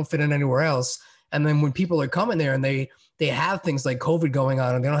because we don't fit in anywhere else. And then when people are coming there and they have things like COVID going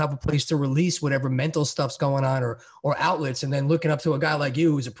on and they don't have a place to release whatever mental stuff's going on or outlets, and then looking up to a guy like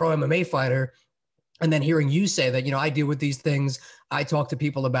you who's a pro MMA fighter, and then hearing you say that, I deal with these things, I talk to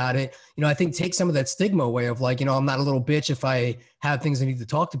people about it, I think take some of that stigma away of like, I'm not a little bitch if I have things I need to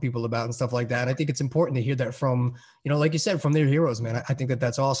talk to people about and stuff like that. And I think it's important to hear that from, like you said, from their heroes, man. I think that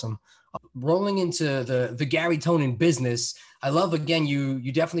that's awesome. rolling into the Garry Tonon business, I love, again,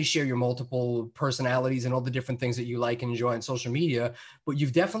 you definitely share your multiple personalities and all the different things that you like and enjoy on social media, but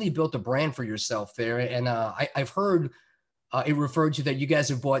you've definitely built a brand for yourself there. And I've heard it referred to that you guys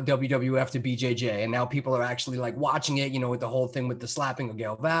have bought WWF to BJJ, and now people are actually like watching it, with the whole thing with the slapping of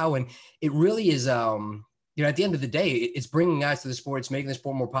Galvao. And it really is, at the end of the day, it's bringing guys to the sport, it's making the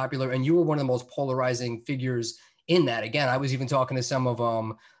sport more popular. And you were one of the most polarizing figures in that. Again, I was even talking to some of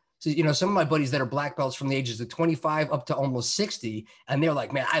some of my buddies that are black belts from the ages of 25 up to almost 60. And they're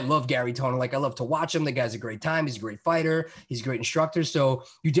like, man, I love Garry Tonon. Like, I love to watch him. The guy's a great time. He's a great fighter. He's a great instructor. So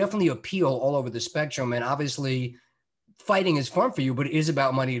you definitely appeal all over the spectrum. And obviously fighting is fun for you, but it is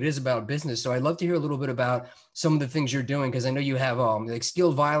about money. It is about business. So I'd love to hear a little bit about some of the things you're doing, because I know you have like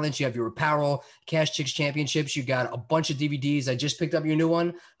Skilled Violence, you have your apparel, Cash Chicks Championships, you got a bunch of DVDs. I just picked up your new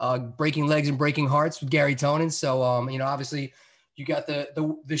one, Breaking Legs and Breaking Hearts with Garry Tonon. So obviously you got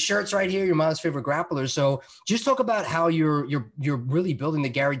the shirts right here, your mom's favorite grappler. So just talk about how you're really building the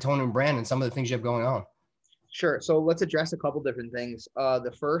Garry Tonon brand and some of the things you have going on. Sure. So let's address a couple different things.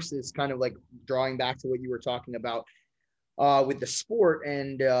 The first is kind of like drawing back to what you were talking about with the sport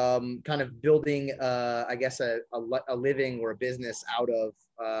and kind of building, I guess, a living or a business out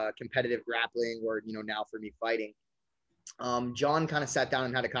of competitive grappling, or, now for me, fighting. John kind of sat down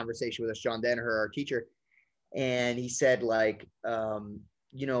and had a conversation with us, John Danaher, our teacher, and he said, like,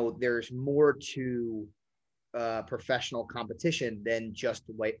 there's more to professional competition than just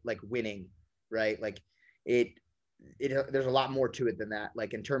like winning, right? Like there's a lot more to it than that,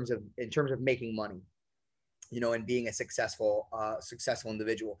 like in terms of making money, and being a successful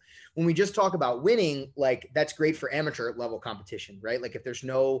individual. When we just talk about winning, like, that's great for amateur level competition, right? Like if there's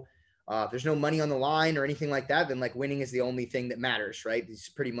no money on the line or anything like that, then like winning is the only thing that matters, right? It's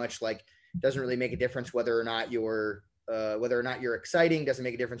pretty much like, doesn't really make a difference whether or not you're exciting, doesn't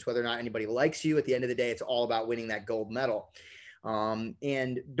make a difference whether or not anybody likes you. At the end of the day, it's all about winning that gold medal.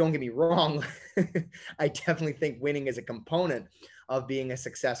 And don't get me wrong, I definitely think winning is a component of being a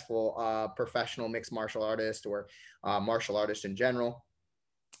successful professional mixed martial artist, or martial artist in general.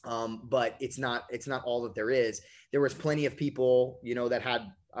 But it's not all that there is. There was plenty of people, that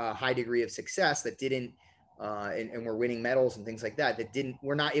had a high degree of success that didn't, and were winning medals and things like that,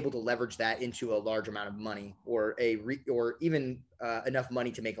 were not able to leverage that into a large amount of money, or or even enough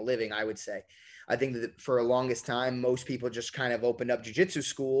money to make a living, I would say. I think that for the longest time, most people just kind of opened up jiu-jitsu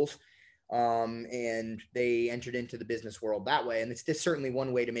schools, and they entered into the business world that way. And it's just certainly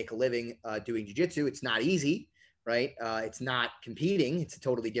one way to make a living doing jiu-jitsu. It's not easy, right? It's not competing. It's a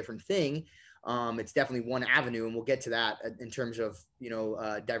totally different thing. It's definitely one avenue, and we'll get to that in terms of,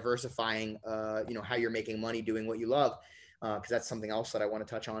 diversifying, how you're making money doing what you love, because that's something else that I want to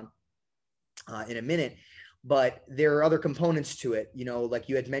touch on in a minute. But there are other components to it, like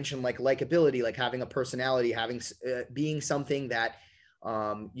you had mentioned, like likability, like having a personality, being something that,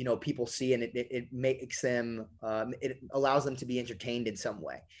 people see, and it makes them, it allows them to be entertained in some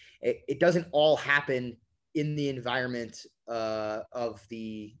way. It doesn't all happen in the environment of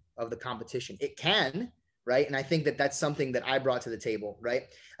the competition. It can, right? And I think that that's something that I brought to the table, right?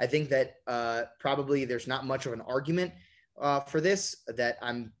 I think that probably there's not much of an argument for this, that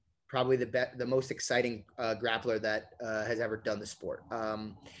I'm probably the most exciting grappler that has ever done the sport.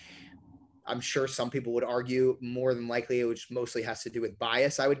 I'm sure some people would argue, more than likely, which mostly has to do with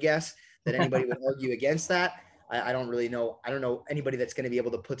bias, I would guess, that anybody would argue against that. I don't really know. I don't know anybody that's going to be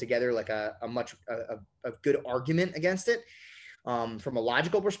able to put together like a good argument against it from a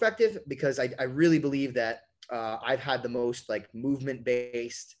logical perspective, because I really believe that I've had the most like movement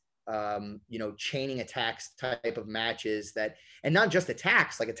based, chaining attacks type of matches, that, and not just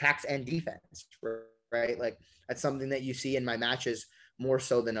attacks, like attacks and defense, right? Like that's something that you see in my matches more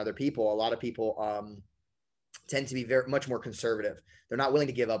so than other people. A lot of people tend to be much more conservative. They're not willing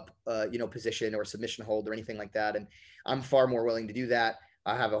to give up, position or submission hold or anything like that. And I'm far more willing to do that.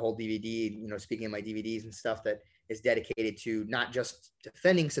 I have a whole DVD, speaking of my DVDs and stuff, that is dedicated to not just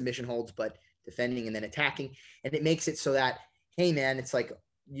defending submission holds, but defending and then attacking. And it makes it so that, hey man, it's like,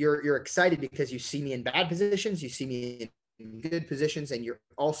 you're excited because you see me in bad positions, you see me in good positions, and you're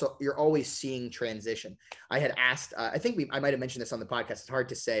always seeing transition. I had asked, I think I might've mentioned this on the podcast. It's hard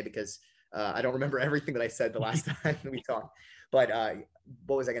to say because I don't remember everything that I said the last time we talked, but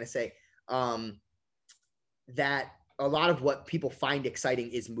what was I going to say? That a lot of what people find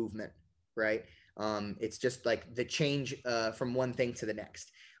exciting is movement, right? It's just like the change from one thing to the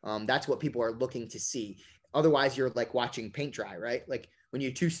next. That's what people are looking to see. Otherwise, you're like watching paint dry, right? Like when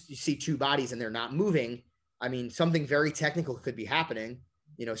you see two bodies and they're not moving, I mean, something very technical could be happening.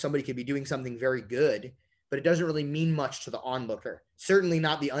 Somebody could be doing something very good, but it doesn't really mean much to the onlooker. Certainly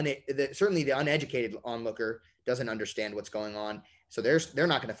not certainly the uneducated onlooker doesn't understand what's going on. So they're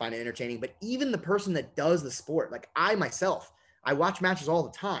not going to find it entertaining. But even the person that does the sport, like I myself, I watch matches all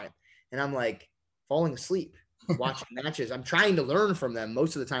the time, and I'm like falling asleep watching matches. I'm trying to learn from them.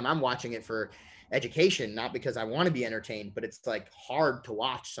 Most of the time I'm watching it for education, not because I want to be entertained, but it's like hard to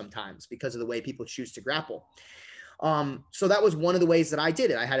watch sometimes because of the way people choose to grapple. So that was one of the ways that I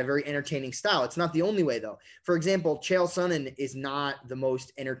did it. I had a very entertaining style. It's not the only way though. For example, Chael Sonnen is not the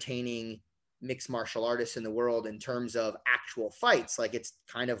most entertaining mixed martial artist in the world in terms of actual fights. Like it's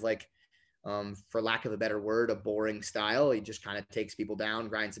kind of like, for lack of a better word, a boring style. He just kind of takes people down,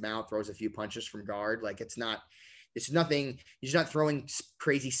 grinds them out, throws a few punches from guard. Like it's nothing. He's not throwing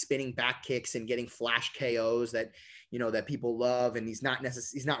crazy spinning back kicks and getting flash KOs that, that people love. And he's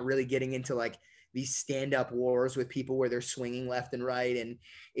not really getting into like these stand-up wars with people where they're swinging left and right. And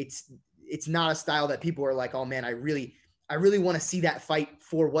it's not a style that people are like, oh man, I really want to see that fight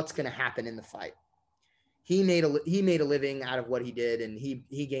for what's going to happen in the fight. He made a living out of what he did, and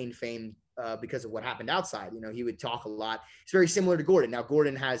he gained fame because of what happened outside. He would talk a lot. It's very similar to Gordon. Now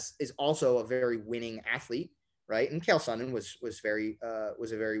Gordon is also a very winning athlete, right? And Chael Sonnen was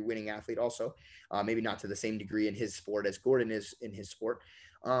a very winning athlete also, maybe not to the same degree in his sport as Gordon is in his sport.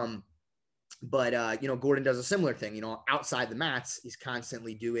 But Gordon does a similar thing, outside the mats. He's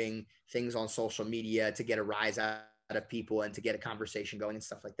constantly doing things on social media to get a rise out of people and to get a conversation going and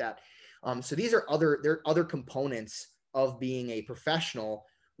stuff like that. So there are other components of being a professional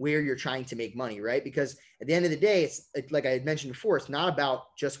where you're trying to make money, right? Because at the end of the day, it's like I had mentioned before, it's not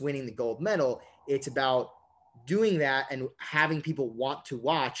about just winning the gold medal. It's about doing that and having people want to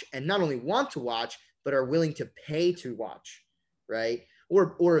watch, and not only want to watch, but are willing to pay to watch, right?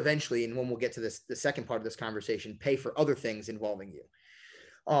 Or eventually, and when we'll get to this, the second part of this conversation, pay for other things involving you.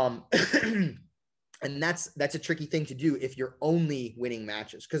 And that's a tricky thing to do if you're only winning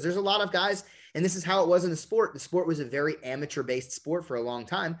matches, because there's a lot of guys, and this is how it was in the sport. The sport was a very amateur-based sport for a long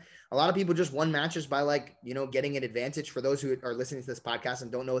time. A lot of people just won matches by getting an advantage. For those who are listening to this podcast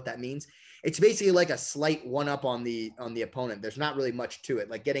and don't know what that means, it's basically like a slight one-up on the opponent. There's not really much to it.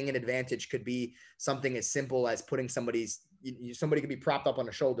 Like getting an advantage could be something as simple as putting somebody could be propped up on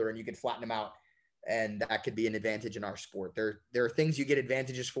a shoulder and you could flatten them out. And that could be an advantage in our sport. There are things you get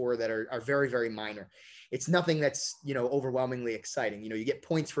advantages for that are very, very minor. It's nothing that's, overwhelmingly exciting. You get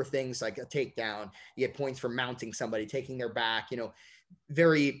points for things like a takedown. You get points for mounting somebody, taking their back,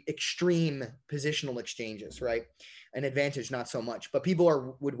 very extreme positional exchanges, right? An advantage, not so much. But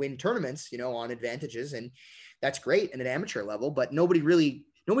people would win tournaments, on advantages. And that's great at an amateur level, but nobody's going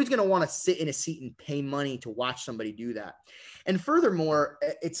to want to sit in a seat and pay money to watch somebody do that. And furthermore,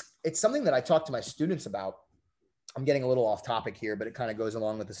 it's something that I talk to my students about. I'm getting a little off topic here, but it kind of goes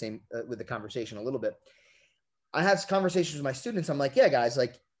along with with the conversation a little bit. I have conversations with my students. I'm like, yeah, guys,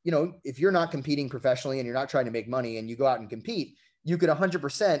 if you're not competing professionally and you're not trying to make money and you go out and compete, you could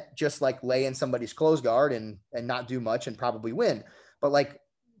 100% just lay in somebody's close guard and not do much and probably win. But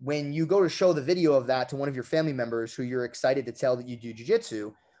when you go to show the video of that to one of your family members who you're excited to tell that you do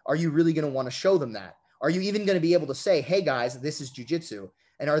jiu-jitsu, are you really going to want to show them that? Are you even going to be able to say, hey guys, this is jiu-jitsu?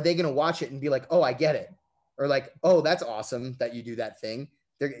 And are they going to watch it and be like, oh, I get it? Or oh, that's awesome that you do that thing.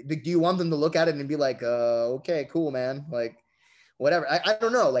 Do you want them to look at it and be like, okay, cool, man. Whatever. I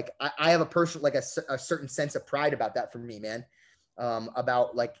don't know. I have a certain sense of pride about that for me, man.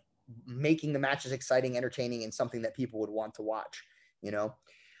 About making the matches exciting, entertaining, and something that people would want to watch,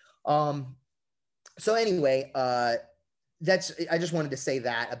 So anyway, I just wanted to say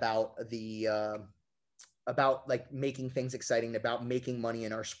that about making things exciting, about making money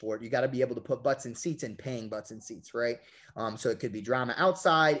in our sport. You got to be able to put butts in seats and paying butts in seats, right? So it could be drama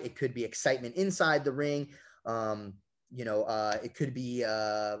outside, it could be excitement inside the ring. It could be,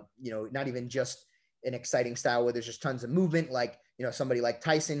 not even just an exciting style where there's just tons of movement, somebody like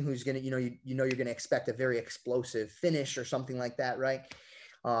Tyson, who's going to, you're going to expect a very explosive finish or something like that, right?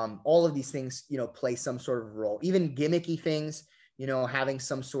 All of these things, play some sort of role, even gimmicky things, having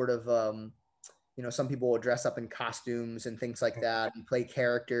some sort of, some people will dress up in costumes and things like that and play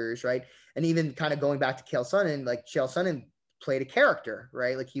characters, right? And even kind of going back to Chael Sonnen played a character,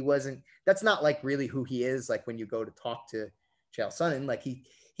 right? That's not really who he is. When you go to talk to Chael Sonnen,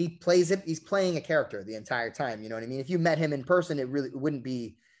 he plays it, he's playing a character the entire time. You know what I mean? If you met him in person, it wouldn't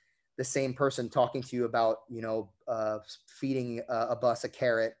be the same person talking to you about, feeding a bus a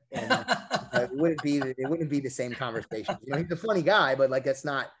carrot. And it wouldn't be the same conversation. He's a funny guy, but it's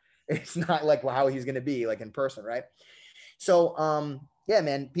not how he's going to be in person. Right. So, yeah,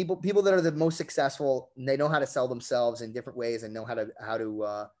 man, people that are the most successful, they know how to sell themselves in different ways and know how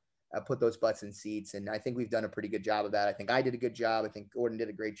to put those butts in seats. And I think we've done a pretty good job of that. I think I did a good job. I think Gordon did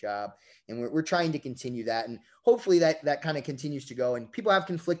a great job, and we're trying to continue that. And hopefully that kind of continues to go. And people have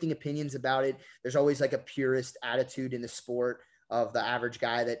conflicting opinions about it. There's always like a purist attitude in the sport of the average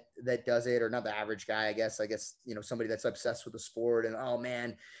guy that does it, or not the average guy, I guess, somebody that's obsessed with the sport and, oh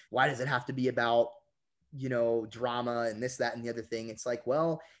man, why does it have to be about, drama and this, that, and the other thing? It's like,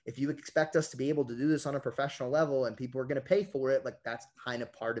 well, if you expect us to be able to do this on a professional level and people are going to pay for it, like that's kind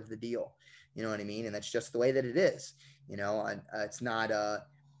of part of the deal. You know what I mean? And that's just the way that it is, it's not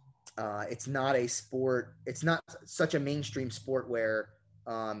a sport. It's not such a mainstream sport where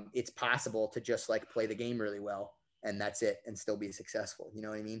it's possible to just like play the game really well and that's it and still be successful. You know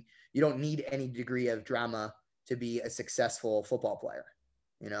what I mean? You don't need any degree of drama to be a successful football player.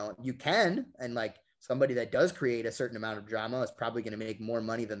 You can, and like somebody that does create a certain amount of drama is probably going to make more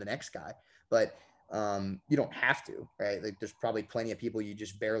money than the next guy, but you don't have to, right? Like there's probably plenty of people you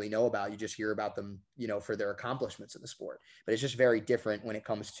just barely know about. You just hear about them, for their accomplishments in the sport, but it's just very different when it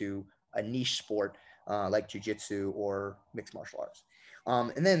comes to a niche sport like jiu-jitsu or mixed martial arts.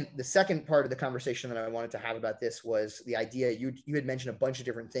 And then the second part of the conversation that I wanted to have about this was the idea you had mentioned a bunch of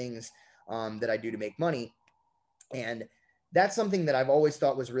different things that I do to make money. And that's something that I've always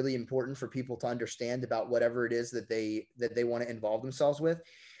thought was really important for people to understand about whatever it is that they want to involve themselves with.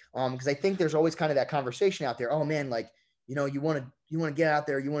 Because I think there's always kind of that conversation out there. Oh man, like, you want to get out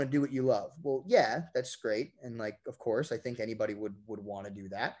there, you want to do what you love. Well, yeah, that's great. And like, of course, I think anybody would want to do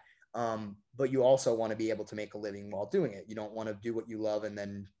that. But you also want to be able to make a living while doing it. You don't want to do what you love and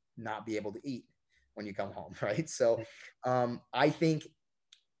then not be able to eat when you come home, right? So I think,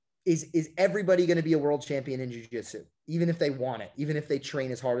 is everybody going to be a world champion in jiu-jitsu, even if they want it, even if they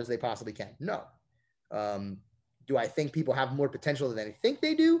train as hard as they possibly can? No. Do I think people have more potential than they think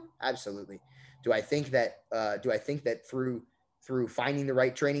they do? Absolutely. Do I think that through finding the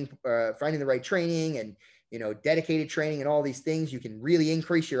right training and, dedicated training and all these things, you can really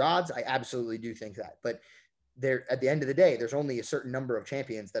increase your odds? I absolutely do think that. But at the end of the day, there's only a certain number of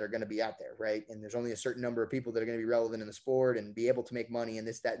champions that are going to be out there, right? And there's only a certain number of people that are going to be relevant in the sport and be able to make money and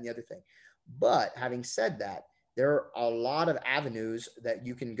this, that, and the other thing. But having said that, there are a lot of avenues that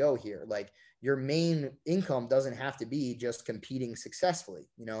you can go here. Like your main income doesn't have to be just competing successfully.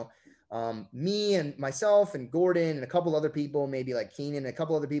 Me and myself and Gordon and a couple other people, maybe like Keenan and a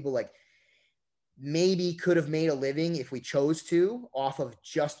couple other people, like maybe could have made a living if we chose to off of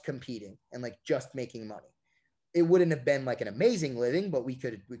just competing and like just making money. It wouldn't have been like an amazing living, but we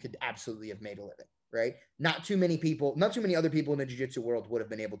could absolutely have made a living, right? Not too many other people in the jiu-jitsu world would have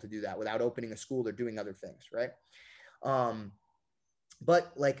been able to do that without opening a school or doing other things, right?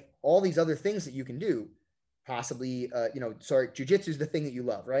 But like all these other things that you can do, possibly, jiu-jitsu is the thing that you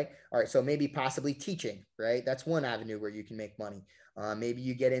love, right? All right, so maybe possibly teaching, right? That's one avenue where you can make money. Maybe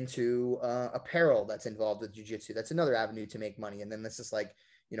you get into apparel that's involved with jiu-jitsu. That's another avenue to make money. And then this is like,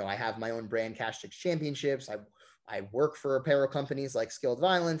 I have my own brand, Cash Chicks Championships. I work for apparel companies like Skilled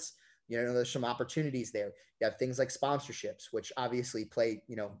Violence. There's some opportunities there. You have things like sponsorships, which obviously play,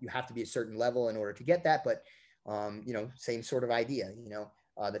 you have to be a certain level in order to get that. But, same sort of idea,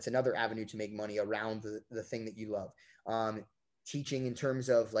 that's another avenue to make money around the thing that you love. Teaching in terms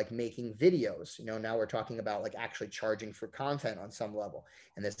of like making videos, now we're talking about like actually charging for content on some level.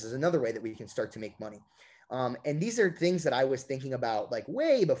 And this is another way that we can start to make money. And these are things that I was thinking about like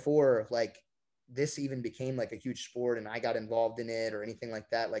way before, like this even became like a huge sport and I got involved in it or anything like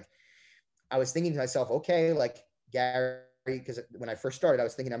that. Like I was thinking to myself, okay, like Garry, because when I first started, I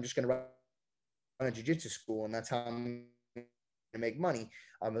was thinking I'm just going to run a jiu-jitsu school and that's how I'm going to make money.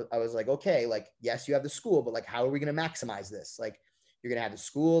 I was like, okay, like, yes, you have the school, but like, how are we going to maximize this? Like you're going to have the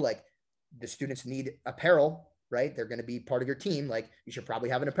school, like the students need apparel, right? They're going to be part of your team. Like you should probably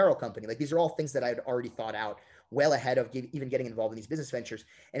have an apparel company. Like these are all things that I had already thought out well ahead of even getting involved in these business ventures.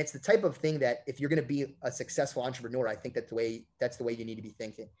 And it's the type of thing that if you're going to be a successful entrepreneur, I think that's the way you need to be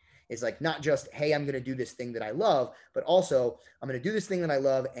thinking. Is like not just, hey, I'm going to do this thing that I love, but also I'm going to do this thing that I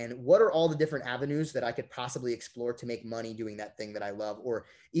love. And what are all the different avenues that I could possibly explore to make money doing that thing that I love, or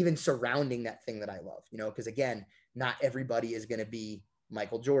even surrounding that thing that I love, because again, not everybody is going to be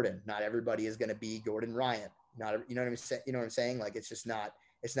Michael Jordan. Not everybody is going to be Gordon Ryan. You know what I'm saying? Like, it's not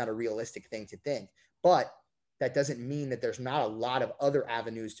a realistic thing to think, but that doesn't mean that there's not a lot of other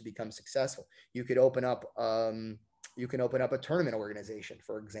avenues to become successful. You could open up a tournament organization,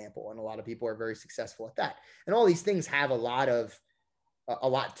 for example, and a lot of people are very successful at that. And all these things have a lot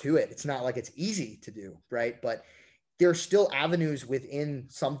to it. It's not like it's easy to do, right? But there's still avenues within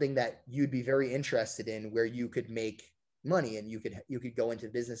something that you'd be very interested in where you could make money and you could go into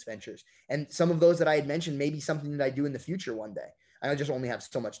business ventures. And some of those that I had mentioned may be something that I do in the future one day. I just only have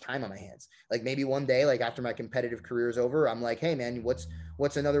so much time on my hands. Like maybe one day, like after my competitive career is over, I'm like, hey man,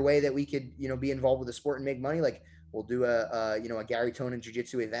 what's another way that we could, be involved with the sport and make money? Like we'll do a Garry Tonon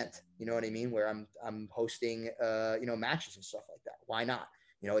jiu-jitsu event. You know what I mean? Where I'm hosting, matches and stuff like that. Why not?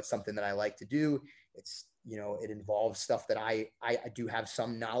 It's something that I like to do. It's, it involves stuff that I do have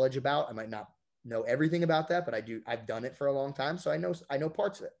some knowledge about. I might not know everything about that, but I've done it for a long time. So I know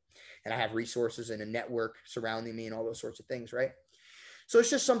parts of it, and I have resources and a network surrounding me and all those sorts of things. Right. So it's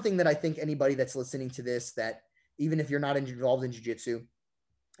just something that I think anybody that's listening to this, that even if you're not involved in jiu-jitsu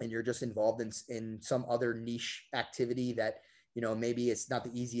and you're just involved in some other niche activity that, maybe it's not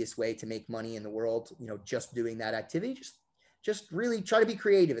the easiest way to make money in the world, just doing that activity, just really try to be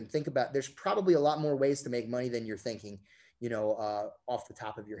creative and think about, there's probably a lot more ways to make money than you're thinking, off the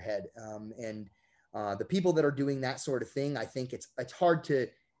top of your head. And the people that are doing that sort of thing, I think it's hard to,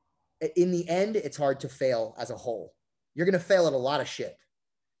 in the end, it's hard to fail as a whole. You're going to fail at a lot of shit,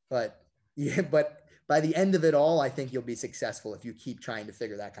 but by the end of it all, I think you'll be successful if you keep trying to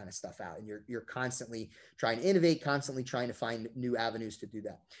figure that kind of stuff out. And you're constantly trying to innovate, constantly trying to find new avenues to do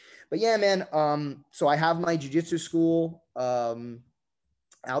that. But yeah, man. So I have my jiu-jitsu school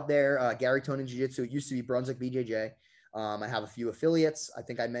out there, Garry Tonon Jiu-Jitsu. It used to be Brunswick BJJ. I have a few affiliates. I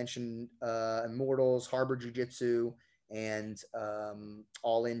think I mentioned Immortals, Harbor Jiu-Jitsu, and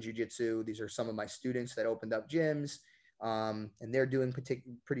All In Jiu-Jitsu. These are some of my students that opened up gyms. And they're doing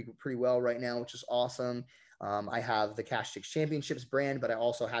pretty well right now, which is awesome. I have the Cash Chicks Championships brand, but I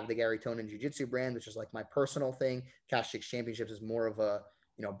also have the Garry Tonon Jiu-Jitsu brand, which is like my personal thing. Cash Chicks Championships is more of a,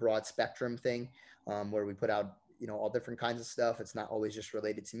 broad spectrum thing, where we put out, all different kinds of stuff. It's not always just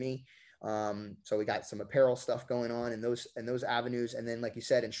related to me. So we got some apparel stuff going on in those avenues. And then, like you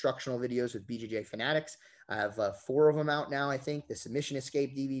said, instructional videos with BJJ Fanatics. I have 4 of them out now. I think the Submission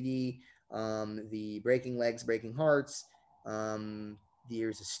Escape DVD, the Breaking Legs, Breaking Hearts.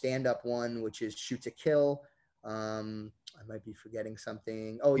 There's a stand-up one, which is Shoot to Kill. I might be forgetting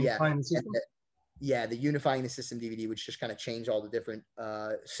something. Oh yeah. The Unifying the System DVD, which just kind of changed all the different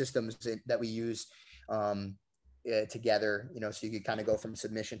systems that we use together, so you could kind of go from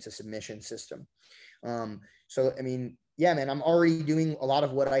submission to submission system. So, I mean, yeah, man, I'm already doing a lot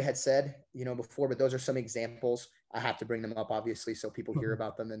of what I had said, before, but those are some examples. I have to bring them up, obviously, so people hear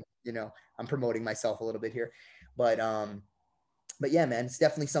about them, and, I'm promoting myself a little bit here, but yeah, man, it's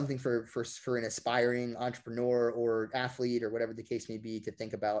definitely something for an aspiring entrepreneur or athlete or whatever the case may be to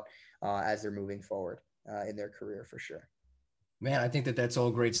think about as they're moving forward in their career, for sure. Man, I think that's all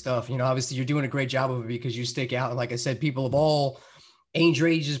great stuff. Obviously you're doing a great job of it because you stick out. And like I said, people of all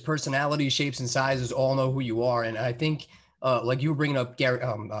ages, personalities, shapes, and sizes all know who you are. And I think, like you were bringing up Garry,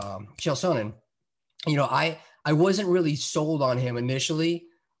 Chael Sonnen, I wasn't really sold on him initially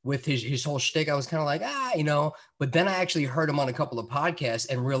with his whole shtick. I was kind of like, but then I actually heard him on a couple of podcasts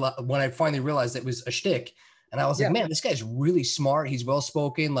and when I finally realized it was a shtick, and I was like, man, this guy's really smart. He's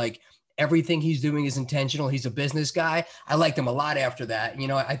well-spoken. Like, everything he's doing is intentional. He's a business guy. I liked him a lot after that.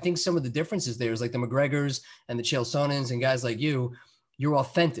 I think some of the differences there is like the McGregors and the Chael Sonnens and guys like you're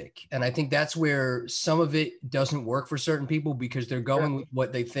authentic. And I think that's where some of it doesn't work for certain people because they're going with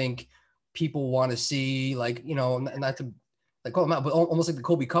what they think people want to see. Like, not to like call them out, but almost like the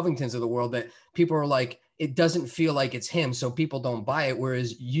Colby Covingtons of the world, that people are like, it doesn't feel like it's him. So people don't buy it.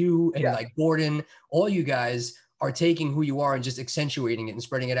 Whereas you and like Gordon, all you guys are taking who you are and just accentuating it and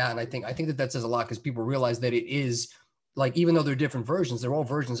spreading it out. And I think that says a lot because people realize that it is like, even though they're different versions, they're all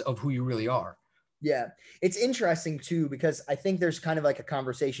versions of who you really are. Yeah. It's interesting too, because I think there's kind of like a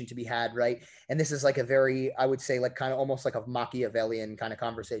conversation to be had, right? And this is like a very, I would say like kind of almost like a Machiavellian kind of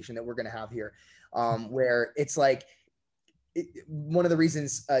conversation that we're going to have here, where it's like, one of the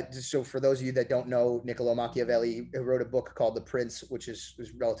reasons, just so for those of you that don't know, Niccolo Machiavelli wrote a book called The Prince, which is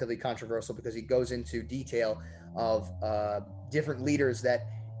relatively controversial because he goes into detail of different leaders that,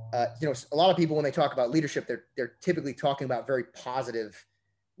 a lot of people, when they talk about leadership, they're typically talking about very positive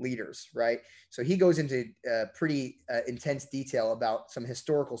leaders, right? So he goes into pretty intense detail about some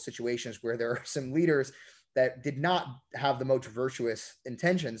historical situations where there are some leaders that did not have the most virtuous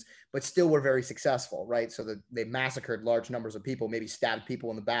intentions, but still were very successful, right? So that they massacred large numbers of people, maybe stabbed people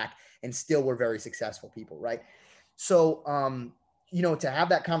in the back, and still were very successful people, right? So, to have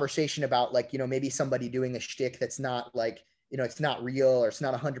that conversation about like, maybe somebody doing a shtick that's not like, it's not real or it's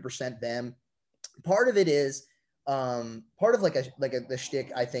not 100% them. Part of it is part of the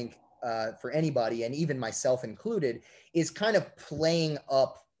shtick, I think, for anybody, and even myself included, is kind of playing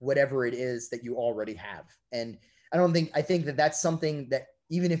up whatever it is that you already have. And I think that that's something that,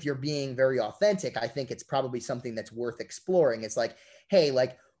 even if you're being very authentic, I think it's probably something that's worth exploring. It's like, hey,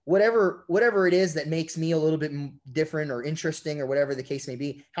 like, whatever it is that makes me a little bit different or interesting or whatever the case may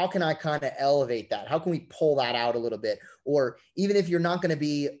be, how can I kind of elevate that? How can we pull that out a little bit? Or even if you're not going to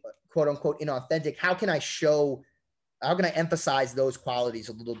be quote unquote inauthentic, how can I emphasize those qualities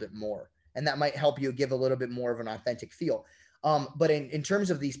a little bit more? And that might help you give a little bit more of an authentic feel. But in terms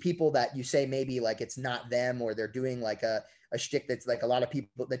of these people that you say maybe like it's not them, or they're doing like a shtick that's like a lot of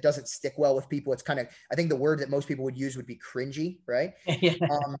people that doesn't stick well with people, it's kind of, I think the word that most people would use would be cringy, right? Yeah.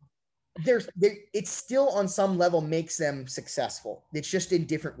 It still on some level makes them successful. It's just in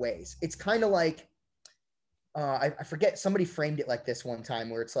different ways. It's kind of like, I forget, somebody framed it like this one time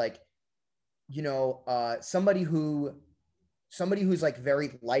where it's like, somebody who's like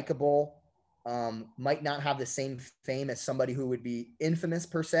very likable, might not have the same fame as somebody who would be infamous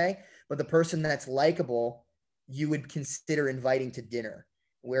per se, but the person that's likable, you would consider inviting to dinner.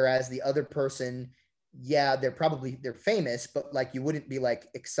 Whereas the other person, yeah, they're famous, but like you wouldn't be like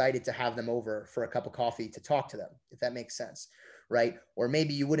excited to have them over for a cup of coffee to talk to them, if that makes sense, right? Or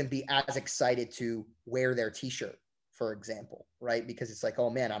maybe you wouldn't be as excited to wear their t-shirt, for example, right? Because it's like, oh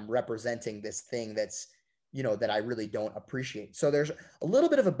man, I'm representing this thing that's, that I really don't appreciate. So there's a little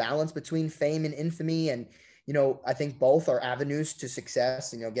bit of a balance between fame and infamy. And, I think both are avenues to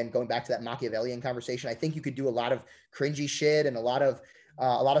success. Again, going back to that Machiavellian conversation, I think you could do a lot of cringy shit and a lot of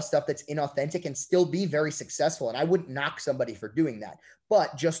stuff that's inauthentic and still be very successful. And I wouldn't knock somebody for doing that,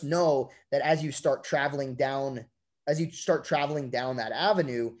 but just know that as you start traveling down that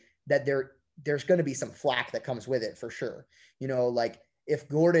avenue, that there's going to be some flack that comes with it for sure. Like if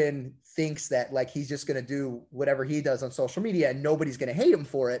Gordon thinks that like he's just going to do whatever he does on social media and nobody's going to hate him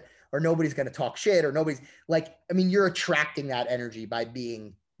for it, or nobody's going to talk shit, or nobody's like, I mean, you're attracting that energy by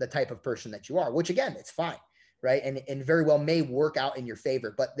being the type of person that you are, which again, it's fine. Right. And very well may work out in your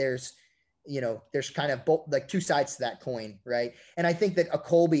favor, but there's kind of both, like two sides to that coin. Right. And I think that a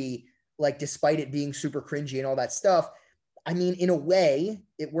Colby, like, despite it being super cringy and all that stuff, I mean, in a way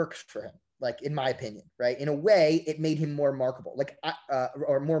it works for him. Like, in my opinion, right? In a way, it made him more marketable,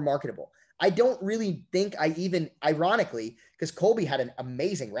 or more marketable. I don't really think ironically, because Colby had an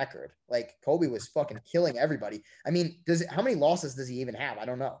amazing record. Like, Colby was fucking killing everybody. I mean, how many losses does he even have? I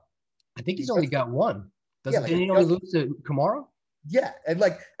don't know. I think he's only got one. Didn't he only lose to Kamara? Yeah.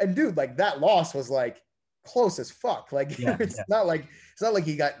 And dude, like that loss was like close as fuck. Like, it's not like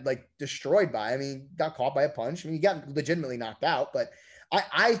he got like destroyed by, I mean, got caught by a punch. I mean, he got legitimately knocked out, but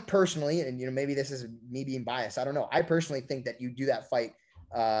I personally, and maybe this is me being biased, I don't know. I personally think that you do that fight,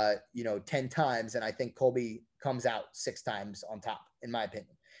 10 times, and I think Colby comes out 6 times on top, in my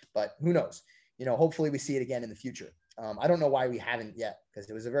opinion. But who knows? Hopefully we see it again in the future. I don't know why we haven't yet, because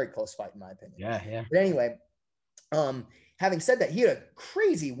it was a very close fight, in my opinion. Yeah. But anyway, having said that, he had a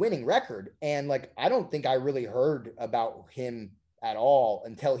crazy winning record, and like I don't think I really heard about him at all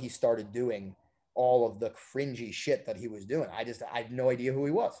until he started doing all of the cringy shit that he was doing. I had no idea who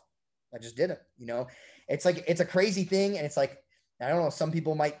he was. I just didn't, it's like, it's a crazy thing. And it's like, I don't know, some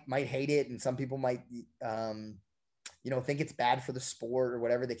people might hate it. And some people might, think it's bad for the sport or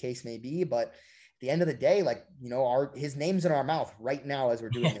whatever the case may be. But at the end of the day, like, his name's in our mouth right now, as we're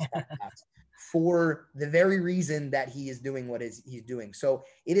doing this podcast, for the very reason that he is doing what he's doing. So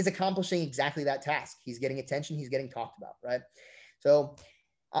it is accomplishing exactly that task. He's getting attention. He's getting talked about. Right. So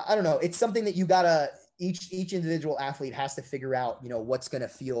I don't know. It's something that you gotta, each individual athlete has to figure out, what's going to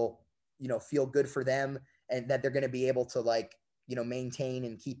feel good for them, and that they're going to be able to like, maintain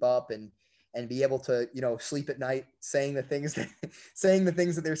and keep up and be able to, sleep at night, saying the things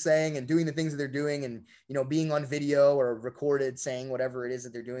that they're saying and doing the things that they're doing, and, being on video or recorded saying whatever it is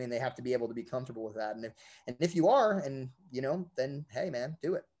that they're doing. They have to be able to be comfortable with that. And if you are, and, then, hey man,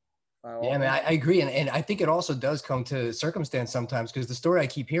 do it. Yeah, man, I agree. And I think it also does come to circumstance sometimes, because the story I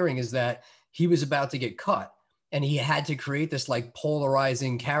keep hearing is that he was about to get cut and he had to create this like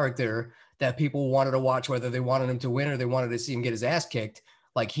polarizing character that people wanted to watch, whether they wanted him to win or they wanted to see him get his ass kicked.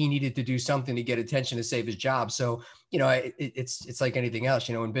 Like, he needed to do something to get attention to save his job. So, it's like anything else,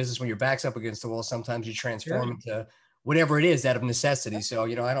 in business, when your back's up against the wall, sometimes you transform into whatever it is out of necessity. So,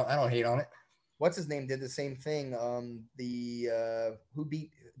 I don't hate on it. What's his name did the same thing. Who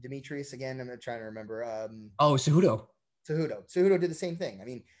beat Demetrius again? I'm trying to remember. Cejudo. Cejudo did the same thing. I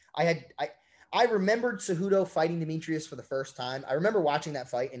mean, I remembered Cejudo fighting Demetrius for the first time. I remember watching that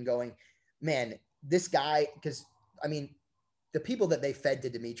fight and going, man, this guy, because I mean, the people that they fed to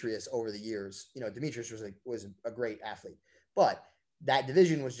Demetrius over the years, Demetrius was a great athlete, but that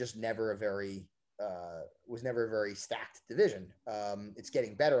division was just never a very stacked division. It's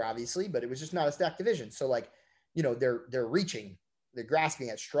getting better, obviously, but it was just not a stacked division. So like, they're grasping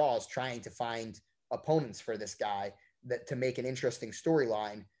at straws, trying to find opponents for this guy that to make an interesting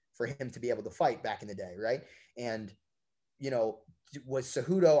storyline for him to be able to fight back in the day, right? And was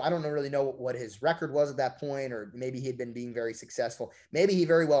Cejudo, I don't really know what his record was at that point, or maybe he had been being very successful. Maybe he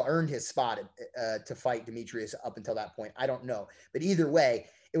very well earned his spot to fight Demetrius up until that point. I don't know. But either way,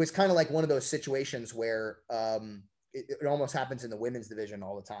 it was kind of like one of those situations where it almost happens in the women's division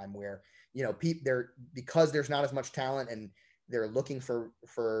all the time where, because there's not as much talent and they're looking for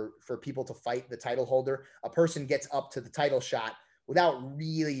people to fight the title holder, a person gets up to the title shot without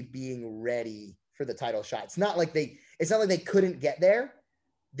really being ready for the title shot. It's not like they couldn't get there.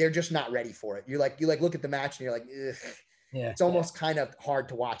 They're just not ready for it. You look at the match and you're like, ugh. Yeah. It's almost kind of hard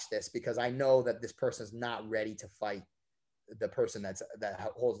to watch this because I know that this person's not ready to fight the person that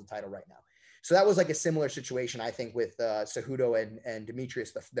holds the title right now. So that was like a similar situation, I think, with Cejudo and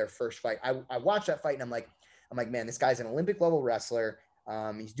Demetrius, their first fight. I watched that fight and I'm like, man, this guy's an Olympic level wrestler.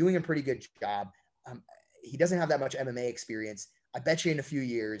 He's doing a pretty good job. He doesn't have that much MMA experience. I bet you in a few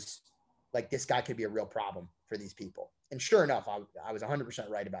years, like this guy could be a real problem for these people. And sure enough, I was 100%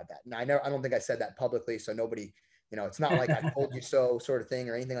 right about that. Now I don't think I said that publicly, so nobody, it's not like I told you so sort of thing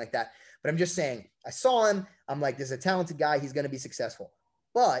or anything like that. But I'm just saying, I saw him. I'm like, this is a talented guy. He's going to be successful.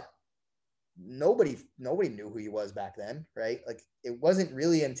 But nobody knew who he was back then, right? Like it wasn't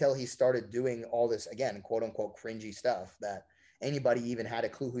really until he started doing all this, again, quote unquote, cringy stuff that anybody even had a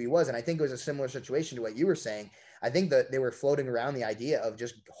clue who he was. And I think it was a similar situation to what you were saying. I think that they were floating around the idea of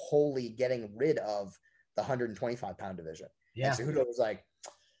just wholly getting rid of the 125-pound division. Yeah. And Cejudo was like,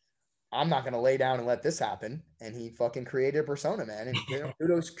 I'm not going to lay down and let this happen. And he fucking created a persona, man. And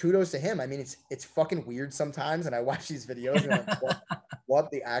kudos to him. I mean, it's fucking weird sometimes. And I watch these videos and I'm like,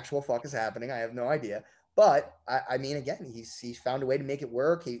 what the actual fuck is happening? I have no idea. But I mean, again, he's found a way to make it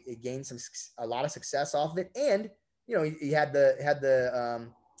work. He gained a lot of success off of it. And, he had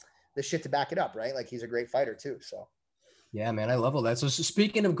the shit to back it up, right? Like he's a great fighter too. So. Yeah, man, I love all that. So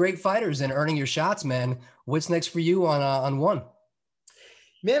speaking of great fighters and earning your shots, man, what's next for you on one?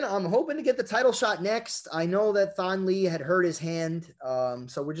 Man, I'm hoping to get the title shot next. I know that Thon Lee had hurt his hand,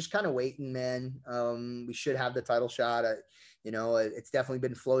 so we're just kind of waiting, man. We should have the title shot. It's definitely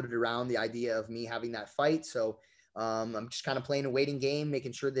been floated around the idea of me having that fight. So I'm just kind of playing a waiting game,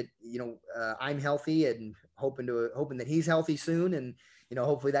 making sure that I'm healthy and hoping that he's healthy soon. And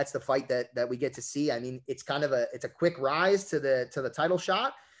hopefully that's the fight that we get to see. I mean, it's a quick rise to the title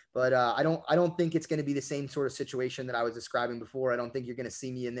shot. But I don't think it's going to be the same sort of situation that I was describing before. I don't think you're going to see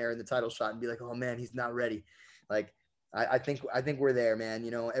me in there in the title shot and be like, oh man, he's not ready. Like I think we're there,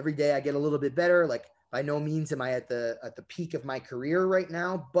 man. Every day I get a little bit better. Like by no means am I at the peak of my career right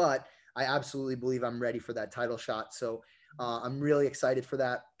now, but I absolutely believe I'm ready for that title shot. So I'm really excited for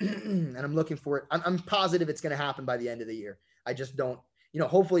that, and I'm looking for it. I'm positive it's going to happen by the end of the year. I just don't,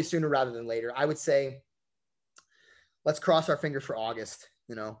 hopefully sooner rather than later. I would say let's cross our fingers for August.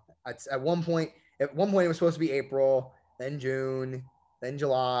 At one point it was supposed to be April, then June, then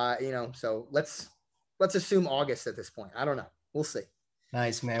July, so let's assume August at this point. I don't know. We'll see.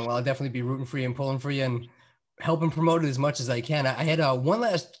 Nice, man. Well, I'll definitely be rooting for you and pulling for you and helping promote it as much as I can. I had one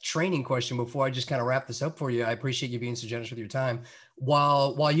last training question before I just kind of wrap this up for you. I appreciate you being so generous with your time.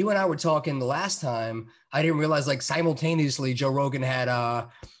 While you and I were talking the last time, I didn't realize like simultaneously Joe Rogan had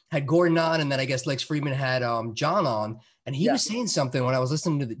Gordon on, and then I guess Lex Friedman had John on, and he was saying something when I was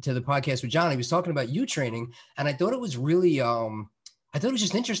listening to the podcast with John. He was talking about you training, and I thought it was really, I thought it was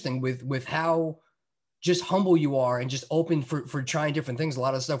just interesting with how just humble you are and just open for trying different things. A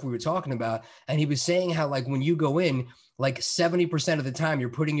lot of stuff we were talking about, and he was saying how like when you go in, like 70% of the time you're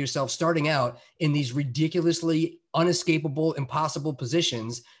putting yourself starting out in these ridiculously unescapable, impossible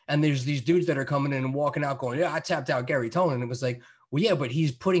positions, and there's these dudes that are coming in and walking out going, yeah, I tapped out Garry Tonon, and it was like, well, yeah, but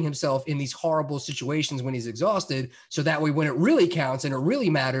he's putting himself in these horrible situations when he's exhausted. So that way, when it really counts and it really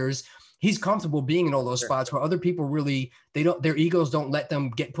matters, he's comfortable being in all those spots where other people really, their egos don't let them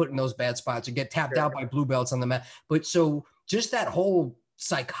get put in those bad spots or get tapped out by blue belts on the mat. But so just that whole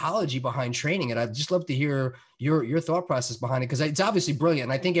psychology behind training, and I'd just love to hear your thought process behind it, because it's obviously brilliant.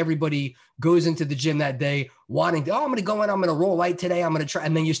 And I think everybody goes into the gym that day wanting to, I'm going to go in, I'm going to roll light today, I'm going to try,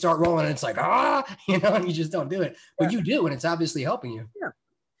 and then you start rolling and it's like, and you just don't do it. But you do, and it's obviously helping you. Yeah.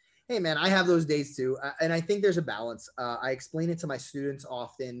 Hey man, I have those days too. And I think there's a balance. I explain it to my students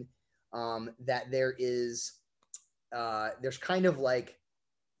often that there's kind of like,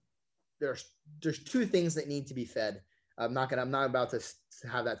 there's two things that need to be fed. I'm not about to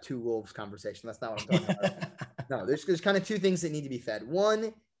have that two wolves conversation. That's not what I'm talking about. No, there's kind of two things that need to be fed.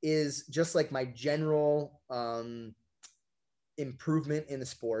 One is just like my general improvement in the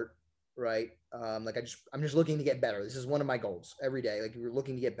sport, right? Like I'm just looking to get better. This is one of my goals every day. Like we're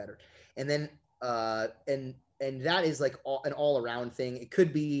looking to get better. And then and And that is like an all around thing. It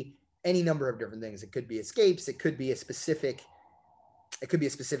could be any number of different things. It could be escapes. It could be a specific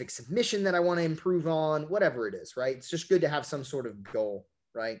submission that I want to improve on, whatever it is, right? It's just good to have some sort of goal,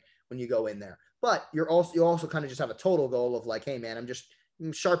 right? When you go in there, but you also kind of just have a total goal of like, hey man, I'm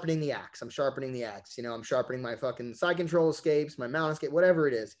sharpening the axe. I'm sharpening the axe. You know, I'm sharpening my fucking side control escapes, my mount escape, whatever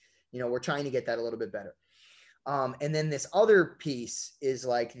it is. You know, we're trying to get that a little bit better. And then this other piece is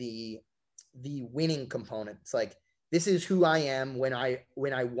like the winning component. It's like, this is who I am when I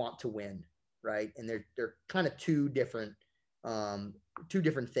want to win, right? And they're kind of two different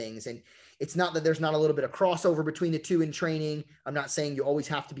things. And it's not that there's not a little bit of crossover between the two in training. I'm not saying you always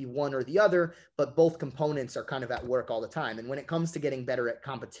have to be one or the other, but both components are kind of at work all the time. And when it comes to getting better at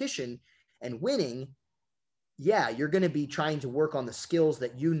competition and winning, yeah, you're going to be trying to work on the skills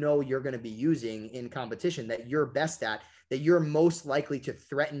that you know you're going to be using in competition, that you're best at, that you're most likely to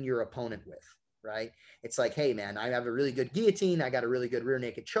threaten your opponent with, right? It's like, hey man, I have a really good guillotine. I got a really good rear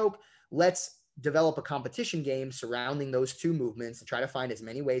naked choke. Let's develop a competition game surrounding those two movements and try to find as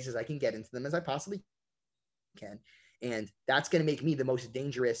many ways as I can get into them as I possibly can. And that's going to make me the most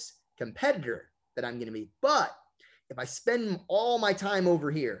dangerous competitor that I'm going to be. But if I spend all my time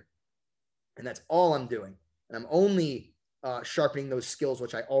over here and that's all I'm doing, and I'm only sharpening those skills,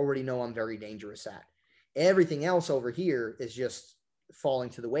 which I already know I'm very dangerous at, everything else over here is just falling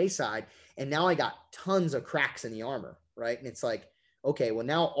to the wayside. And now I got tons of cracks in the armor, right? And it's like, okay, well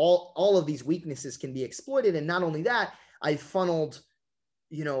now all of these weaknesses can be exploited. And not only that, I funneled,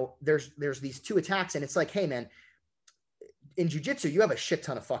 you know, there's these two attacks, and it's like, hey man, in jiu-jitsu, you have a shit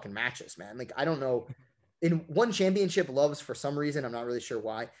ton of fucking matches, man. Like, I don't know, in one championship loves, for some reason, I'm not really sure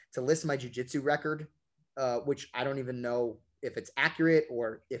why, to list my jiu-jitsu record, which I don't even know if it's accurate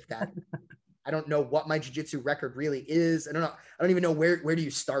or if that, I don't know what my jiu-jitsu record really is. I don't even know where do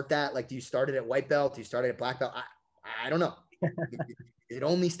you start that? Like, do you start it at white belt? Do you start it at black belt? I don't know. Is it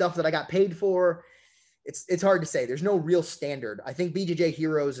only stuff that I got paid for? It's hard to say. There's no real standard. I think BJJ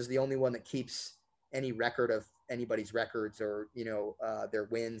Heroes is the only one that keeps any record of anybody's records or, you know, their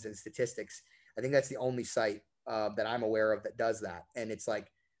wins and statistics. I think that's the only site that I'm aware of that does that. And it's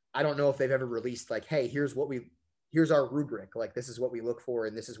like, I don't know if they've ever released like, hey, here's our rubric. Like, this is what we look for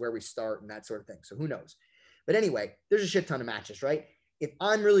and this is where we start and that sort of thing. So who knows? But anyway, there's a shit ton of matches, right? If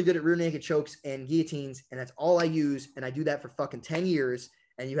I'm really good at rear naked chokes and guillotines and that's all I use, and I do that for fucking 10 years,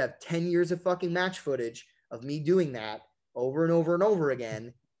 and you have 10 years of fucking match footage of me doing that over and over and over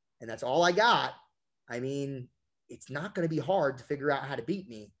again, and that's all I got, I mean, it's not going to be hard to figure out how to beat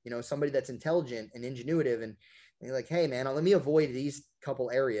me. You know, somebody that's intelligent and ingenuitive, and you're like, hey man, let me avoid these couple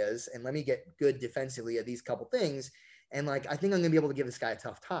areas and let me get good defensively at these couple things. And like, I think I'm going to be able to give this guy a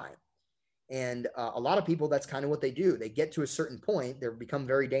tough time. And a lot of people, that's kind of what they do. They get to a certain point, they become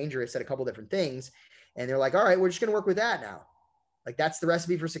very dangerous at a couple different things. And they're like, all right, we're just going to work with that now. Like, that's the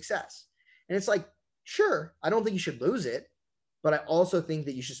recipe for success. And it's like, sure, I don't think you should lose it, but I also think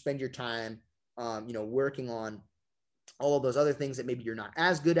that you should spend your time, you know, working on all of those other things that maybe you're not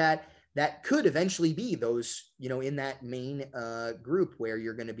as good at, that could eventually be those, you know, in that main group where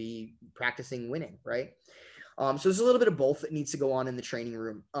you're going to be practicing winning, right? So there's a little bit of both that needs to go on in the training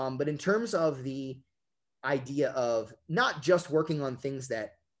room. But in terms of the idea of not just working on things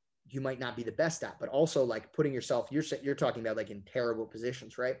that you might not be the best at, but also like putting yourself, you're talking about like in terrible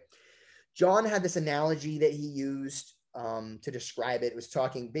positions, right? John had this analogy that he used to describe it. It was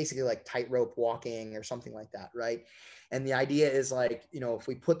talking basically like tightrope walking or something like that, right? And the idea is like, you know, if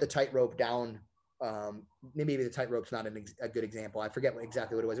we put the tightrope down, maybe the tightrope's not a good example. I forget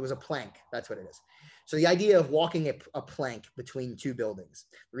exactly what it was. It was a plank. That's what it is. So the idea of walking a plank between two buildings.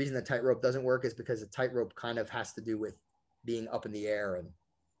 The reason the tightrope doesn't work is because the tightrope kind of has to do with being up in the air and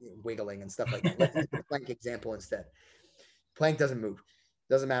wiggling and stuff like that. Let's use the plank example instead. Plank doesn't move.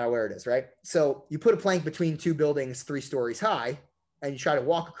 Doesn't matter where it is, right? So you put a plank between two buildings 3 stories high and you try to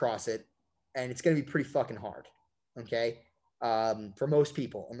walk across it, and it's going to be pretty fucking hard, okay? For most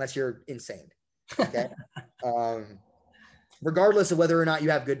people, unless you're insane, okay? Regardless of whether or not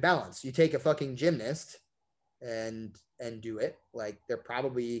you have good balance. You take a fucking gymnast and do it, like, they're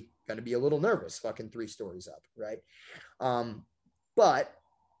probably going to be a little nervous fucking 3 stories up, right? But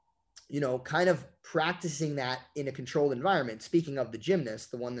you know, kind of practicing that in a controlled environment, speaking of the gymnast,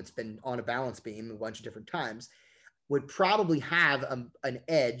 the one that's been on a balance beam a bunch of different times, would probably have an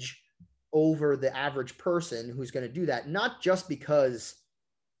edge over the average person who's going to do that, not just because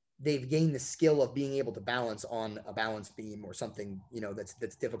they've gained the skill of being able to balance on a balance beam or something, you know,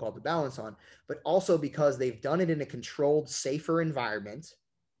 that's difficult to balance on, but also because they've done it in a controlled, safer environment,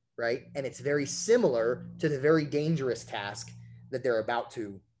 right? And it's very similar to the very dangerous task that they're about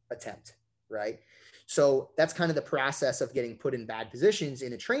to attempt, right? So that's kind of the process of getting put in bad positions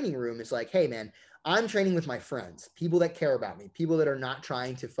in a training room. Is like, hey man, I'm training with my friends, people that care about me, people that are not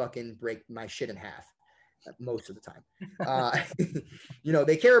trying to fucking break my shit in half most of the time.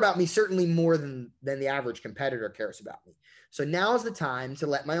 They care about me certainly more than the average competitor cares about me. So now's the time to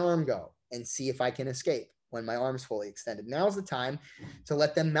let my arm go and see if I can escape when my arm's fully extended. Now's the time to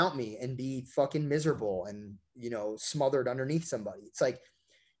let them mount me and be fucking miserable and, smothered underneath somebody. It's like,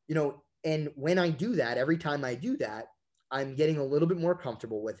 and when I do that, every time I do that, I'm getting a little bit more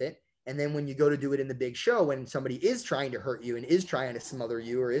comfortable with it. And then when you go to do it in the big show, when somebody is trying to hurt you and is trying to smother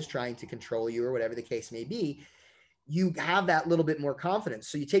you or is trying to control you or whatever the case may be, you have that little bit more confidence.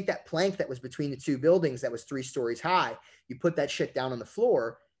 So you take that plank that was between the two buildings that was 3 stories high, you put that shit down on the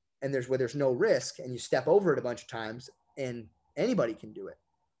floor and there's no risk, and you step over it a bunch of times and anybody can do it,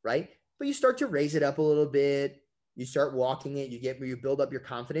 right? But you start to raise it up a little bit. You start walking it, you build up your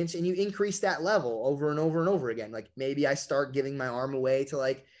confidence and you increase that level over and over and over again. Like maybe I start giving my arm away to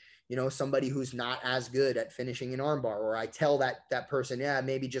like, somebody who's not as good at finishing an armbar, or I tell that person, yeah,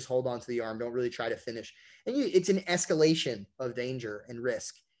 maybe just hold on to the arm. Don't really try to finish. And it's an escalation of danger and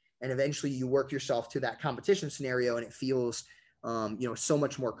risk. And eventually you work yourself to that competition scenario and it feels, so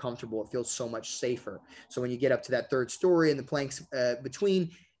much more comfortable. It feels so much safer. So when you get up to that 3rd story and the planks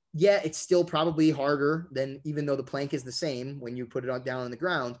between, yeah, it's still probably harder than, even though the plank is the same when you put it down on the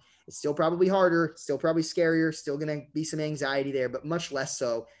ground, it's still probably harder, still probably scarier, still going to be some anxiety there, but much less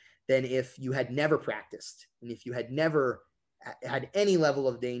so than if you had never practiced and if you had never had any level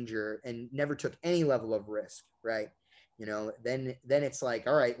of danger and never took any level of risk, right? Then it's like,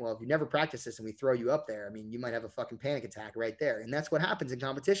 all right, well, if you never practice this and we throw you up there, I mean, you might have a fucking panic attack right there. And that's what happens in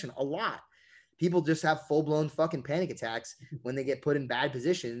competition a lot. People just have full-blown fucking panic attacks when they get put in bad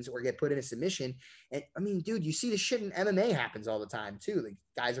positions or get put in a submission. And I mean, dude, you see the shit in MMA happens all the time too. Like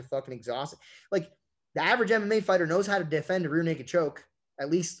guys are fucking exhausted. Like the average MMA fighter knows how to defend a rear naked choke,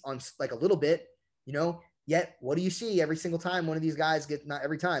 at least on like a little bit, yet what do you see every single time one of these guys not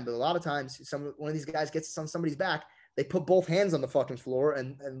every time, but a lot of times one of these guys gets on somebody's back, they put both hands on the fucking floor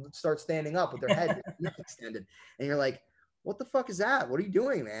and start standing up with their head extended. And you're like, what the fuck is that? What are you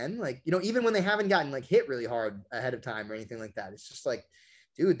doing, man? Like, even when they haven't gotten like hit really hard ahead of time or anything like that, it's just like,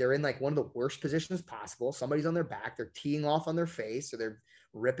 dude, they're in like one of the worst positions possible. Somebody's on their back, they're teeing off on their face, or they're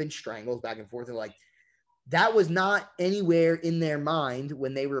ripping strangles back and forth. And like, that was not anywhere in their mind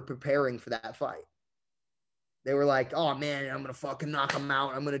when they were preparing for that fight. They were like, oh man, I'm going to fucking knock them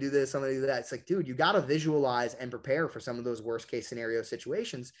out. I'm going to do this. I'm going to do that. It's like, dude, you got to visualize and prepare for some of those worst case scenario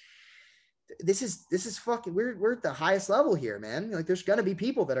situations. This is fucking, we're at the highest level here, man. Like there's going to be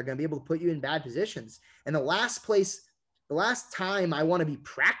people that are going to be able to put you in bad positions. And the last time I want to be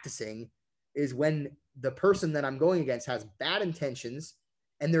practicing is when the person that I'm going against has bad intentions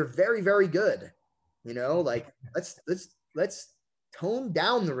and they're very, very good. Like let's tone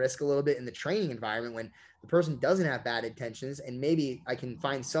down the risk a little bit in the training environment when the person doesn't have bad intentions, and maybe I can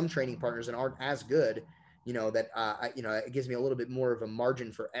find some training partners that aren't as good, it gives me a little bit more of a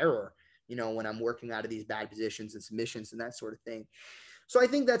margin for error, when I'm working out of these bad positions and submissions and that sort of thing. So I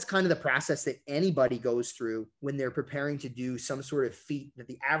think that's kind of the process that anybody goes through when they're preparing to do some sort of feat that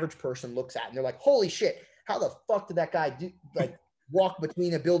the average person looks at and they're like, holy shit, how the fuck did that guy do, like, walk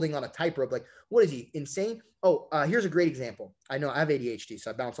between a building on a tightrope? Like, what is he, insane? Oh, here's a great example. I know I have ADHD, so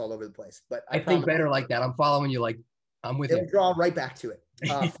I bounce all over the place, but I think better like that. I'm following you. Like I'm with you. Draw right back to it.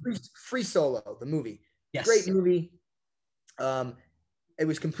 Free Solo, the movie. Yes. Great movie. It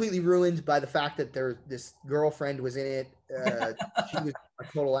was completely ruined by the fact that this girlfriend was in it. She was a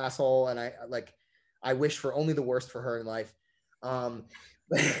total asshole. And I wish for only the worst for her in life.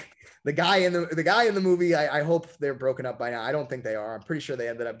 The guy in the movie, I hope they're broken up by now. I don't think they are. I'm pretty sure they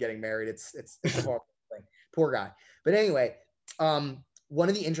ended up getting married. It's a horrible thing. Poor guy. But anyway, one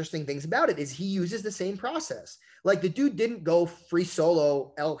of the interesting things about it is he uses the same process. Like the dude didn't go free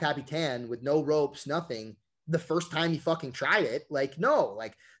solo El Capitan with no ropes, nothing, the first time he fucking tried it. Like, no,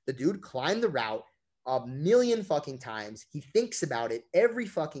 like the dude climbed the route a million fucking times. He thinks about it every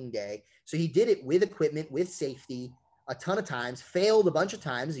fucking day. So he did it with equipment, with safety, a ton of times, failed a bunch of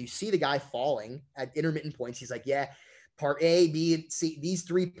times. You see the guy falling at intermittent points. He's like, yeah, part A, B, and C, these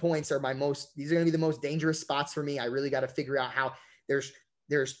 3 points are these are going to be the most dangerous spots for me. I really got to figure out how there's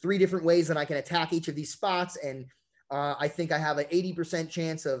 3 different ways that I can attack each of these spots. And I think I have an 80%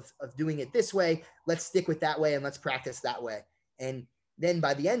 chance of doing it this way. Let's stick with that way and let's practice that way. And then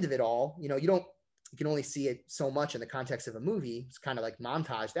by the end of it all, you can only see it so much in the context of a movie. It's kind of like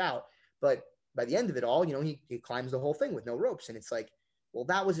montaged out, but by the end of it all, he climbs the whole thing with no ropes. And it's like, well,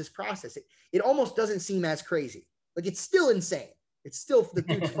 that was his process. It almost doesn't seem as crazy. Like it's still insane. It's still the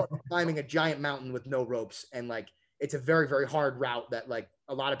dude's fucking climbing a giant mountain with no ropes. And like, it's a very, very hard route that like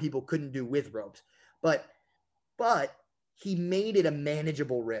a lot of people couldn't do with ropes. But he made it a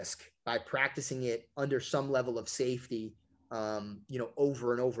manageable risk by practicing it under some level of safety,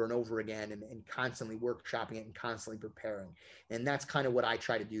 over and over and over again, and constantly workshopping it and constantly preparing. And that's kind of what I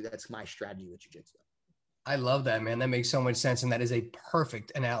try to do. That's my strategy with jiu-jitsu. I love that, man. That makes so much sense. And that is a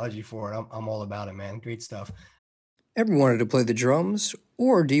perfect analogy for it. I'm all about it, man. Great stuff. Ever wanted to play the drums?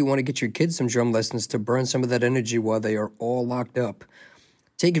 Or do you want to get your kids some drum lessons to burn some of that energy while they are all locked up?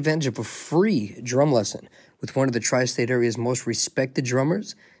 Take advantage of a free drum lesson with one of the tri-state area's most respected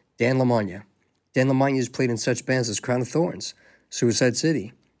drummers, Dan Lamagna. Dan Lamagna has played in such bands as Crown of Thorns, Suicide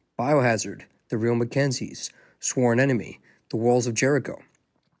City, Biohazard, The Real Mackenzies, Sworn Enemy, The Walls of Jericho.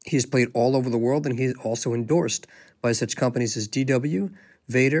 He has played all over the world, and he is also endorsed by such companies as DW,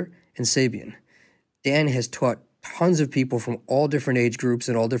 Vader, and Sabian. Dan has taught tons of people from all different age groups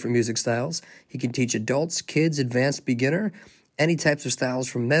and all different music styles. He can teach adults, kids, advanced, beginner, any types of styles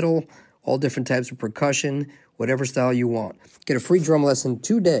from metal, all different types of percussion, whatever style you want. Get a free drum lesson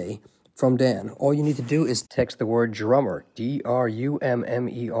today from Dan. All you need to do is text the word drummer,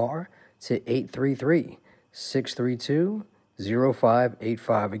 DRUMMER, to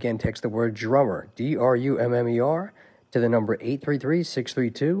 833-632-0585. Again, text the word drummer, DRUMMER, to the number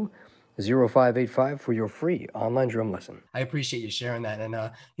 833-632-0585 for your free online drum lesson. I appreciate you sharing that. And,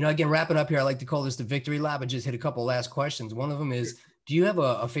 again, wrapping up here, I like to call this the victory lap and just hit a couple last questions. One of them is, do you have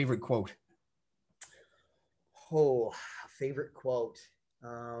a favorite quote? Oh, favorite quote.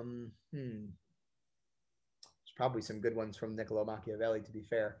 There's probably some good ones from Niccolo Machiavelli, to be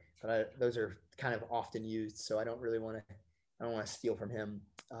fair, but those are kind of often used, so I don't want to steal from him.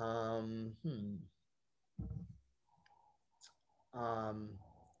 I'm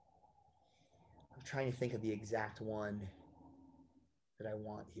trying to think of the exact one that I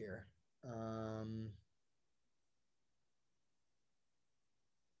want here.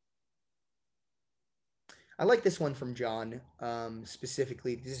 I like this one from John,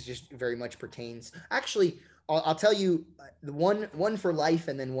 specifically. This is just very much pertains. Actually, I'll tell you the one for life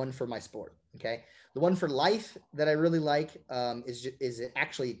and then one for my sport. Okay. The one for life that I really like is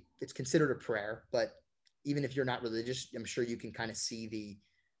actually, it's considered a prayer, but even if you're not religious, I'm sure you can kind of see the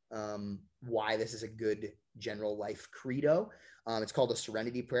why this is a good general life credo. It's called a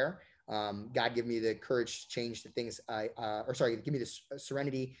serenity prayer. God, give me the courage to change the things give me the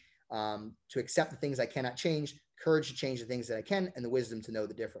serenity to accept the things I cannot change, courage to change the things that I can, and the wisdom to know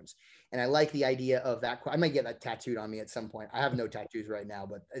the difference. And I like the idea of that. I might get that tattooed on me at some point. I have no tattoos right now,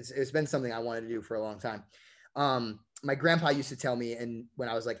 but it's been something I wanted to do for a long time. My grandpa used to tell me, and when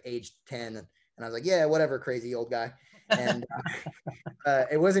I was like age 10, and I was like, yeah, whatever, crazy old guy. And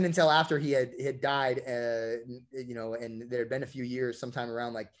it wasn't until after he had died, and there had been a few years, sometime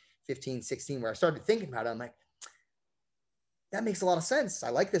around like 15, 16, where I started thinking about it. I'm like, that makes a lot of sense. I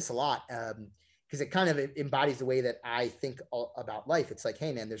like this a lot because it kind of embodies the way that I think about life. It's like,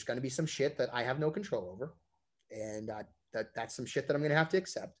 hey, man, there's going to be some shit that I have no control over. And that's some shit that I'm going to have to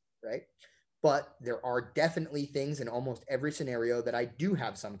accept, right? But there are definitely things in almost every scenario that I do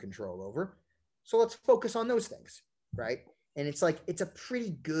have some control over. So let's focus on those things, right? And it's like, it's a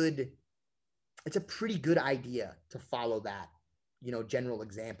pretty good idea to follow that, general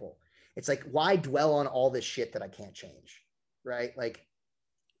example. It's like, why dwell on all this shit that I can't change? Right? Like,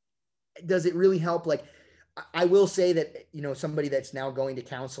 does it really help? Like, I will say that, somebody that's now going to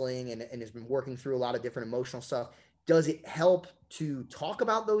counseling and has been working through a lot of different emotional stuff, does it help to talk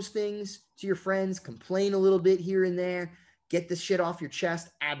about those things to your friends, complain a little bit here and there, get this shit off your chest?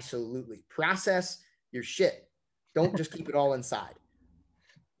 Absolutely. Process your shit. Don't just keep it all inside.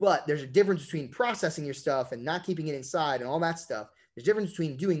 But there's a difference between processing your stuff and not keeping it inside and all that stuff. There's a difference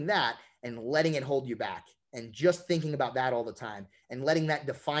between doing that and letting it hold you back and just thinking about that all the time and letting that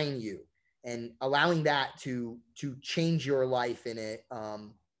define you and allowing that to change your life in a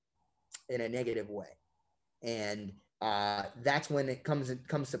negative way. And that's when it comes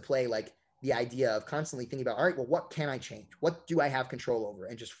to play, like the idea of constantly thinking about, all right, well, what can I change? What do I have control over?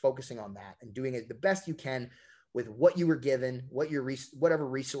 And just focusing on that and doing it the best you can with what you were given, whatever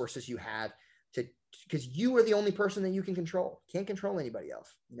resources you have, because you are the only person that you can control. Can't control anybody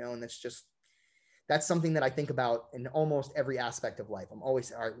else, and that's something that I think about in almost every aspect of life. I'm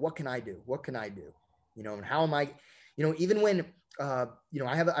always, all right, what can I do? What can I do? And how am I, even when,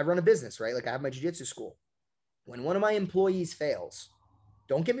 I run a business, right? Like I have my jiu-jitsu school. When one of my employees fails,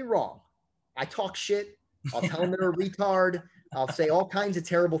 don't get me wrong, I talk shit. I'll tell them they're a retard. I'll say all kinds of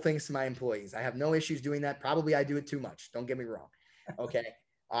terrible things to my employees. I have no issues doing that. Probably I do it too much. Don't get me wrong. Okay.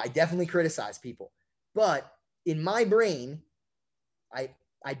 I definitely criticize people. But in my brain,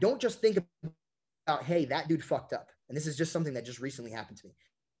 I don't just think about, hey, that dude fucked up. And this is just something that just recently happened to me.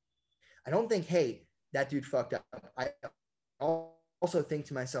 I don't think, hey, that dude fucked up. I also think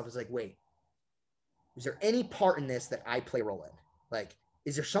to myself, is like, wait, is there any part in this that I play a role in? Like,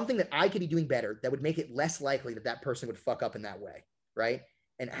 is there something that I could be doing better that would make it less likely that that person would fuck up in that way? Right.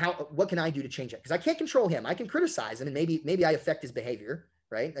 And what can I do to change it? Because I can't control him. I can criticize him, and maybe I affect his behavior.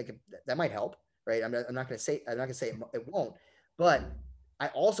 Right. Like that might help. Right. I'm not going to say it won't, but I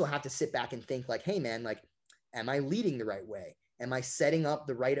also have to sit back and think like, hey man, like, am I leading the right way? Am I setting up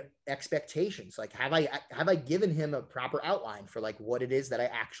the right expectations? Like, have I given him a proper outline for like what it is that I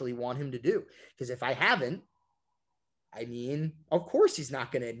actually want him to do? Because if I haven't, I mean, of course he's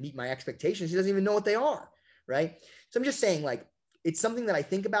not going to meet my expectations. He doesn't even know what they are, right? So I'm just saying, like, it's something that I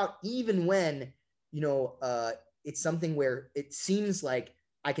think about even when, it's something where it seems like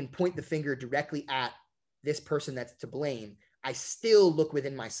I can point the finger directly at this person that's to blame. I still look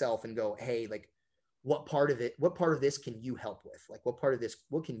within myself and go, hey, like, what part of this can you help with? Like, what part of this,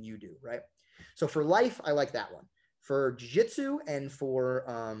 what can you do, right? So for life, I like that one. For jiu-jitsu and for,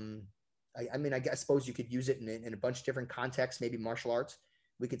 I suppose you could use it in a bunch of different contexts, maybe martial arts,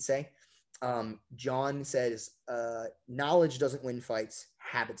 we could say. John says, knowledge doesn't win fights,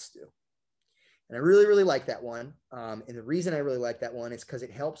 habits do. And I really, really like that one. And the reason I really like that one is because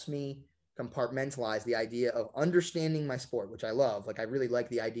it helps me compartmentalize the idea of understanding my sport, which I love. Like, I really like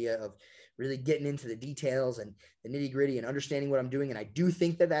the idea of really getting into the details and the nitty gritty and understanding what I'm doing. And I do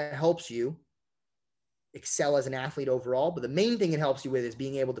think that helps you excel as an athlete overall. But the main thing it helps you with is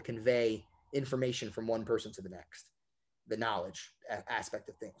being able to convey information from one person to the next, the knowledge aspect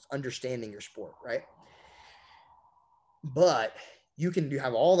of things, understanding your sport, right? But you can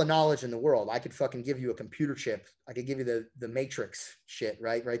have all the knowledge in the world. I could fucking give you a computer chip. I could give you the Matrix shit,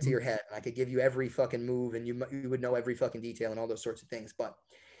 right to your head. I could give you every fucking move, and you would know every fucking detail and all those sorts of things. But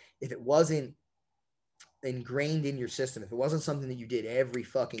if it wasn't ingrained in your system, if it wasn't something that you did every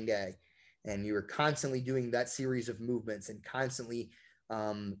fucking day, and you were constantly doing that series of movements and constantly,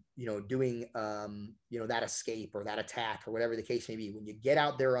 doing, that escape or that attack or whatever the case may be, when you get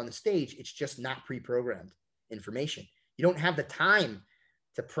out there on the stage, it's just not pre-programmed information. You don't have the time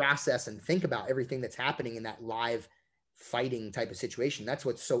to process and think about everything that's happening in that live fighting type of situation. That's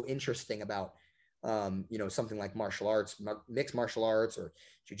what's so interesting about, something like martial arts, mixed martial arts or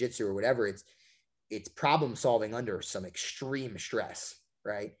jiu-jitsu or whatever. It's problem solving under some extreme stress,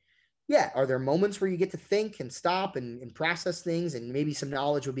 right? Yeah. Are there moments where you get to think and stop and process things, and maybe some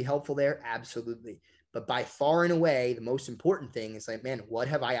knowledge would be helpful there? Absolutely. But by far and away, the most important thing is like, man, what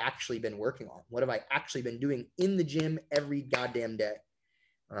have I actually been working on? What have I actually been doing in the gym every goddamn day?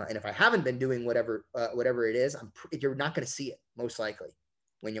 And if I haven't been doing whatever it is, you're not going to see it most likely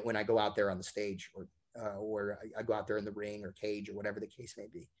when I go out there on the stage or I go out there in the ring or cage or whatever the case may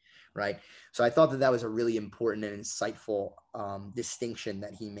be, right? So I thought that was a really important and insightful distinction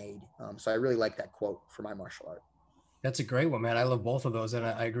that he made. So I really like that quote for my martial art. That's a great one, man. I love both of those, and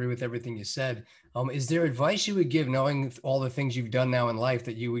I agree with everything you said. Is there advice you would give, knowing all the things you've done now in life,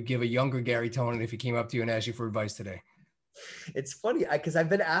 that you would give a younger Garry Tonon if he came up to you and asked you for advice today? It's funny because I've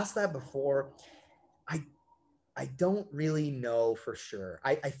been asked that before. I don't really know for sure.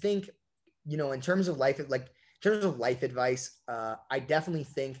 I think, in terms of life, advice, I definitely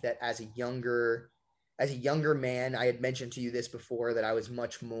think that as a younger man, I had mentioned to you this before, that I was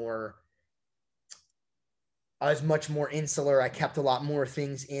much more insular. I kept a lot more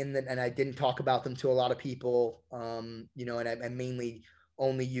things in and I didn't talk about them to a lot of people. And I mainly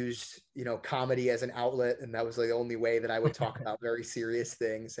only used, comedy as an outlet. And that was like the only way that I would talk about very serious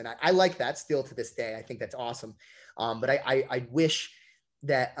things. And I like that still to this day. I think that's awesome. But I wish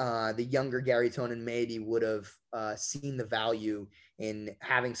that the younger Garry Tonon maybe would have seen the value in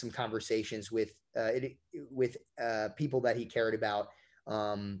having some conversations with people that he cared about,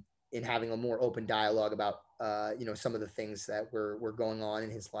 in having a more open dialogue about, some of the things that were going on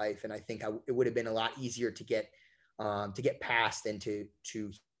in his life. And I think it would have been a lot easier to get past and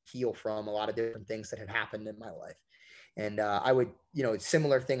to heal from a lot of different things that had happened in my life. And I would,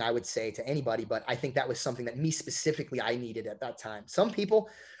 similar thing I would say to anybody, but I think that was something that me specifically, I needed at that time. Some people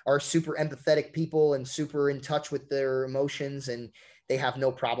are super empathetic people and super in touch with their emotions, and they have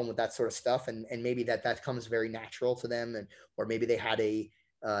no problem with that sort of stuff. And maybe that comes very natural to them. Or maybe they had a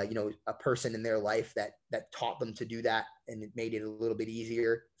person in their life that taught them to do that, and it made it a little bit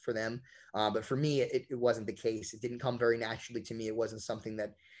easier for them. But for me, it wasn't the case. It didn't come very naturally to me. It wasn't something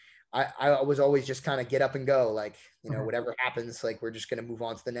that I was always just kind of get up and go, like, whatever happens, like, we're just going to move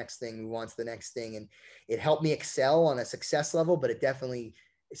on to the next thing. And it helped me excel on a success level, but it definitely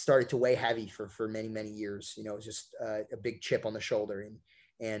it started to weigh heavy for many, many years. You know, it was just a big chip on the shoulder.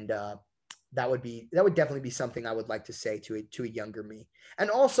 And that would definitely be something I would like to say to a younger me. And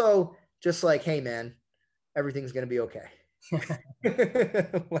also just like, hey man, everything's going to be okay.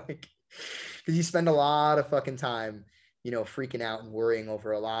 Like, cause you spend a lot of fucking time, you know, freaking out and worrying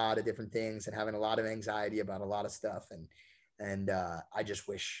over a lot of different things and having a lot of anxiety about a lot of stuff. And I just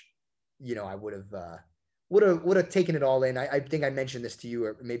wish, you know, I would have taken it all in. I think I mentioned this to you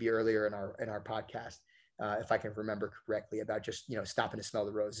or maybe earlier in our podcast, if I can remember correctly, about just, you know, stopping to smell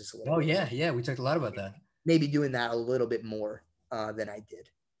the roses a little bit. Yeah. We talked a lot about that. Maybe doing that a little bit more than I did,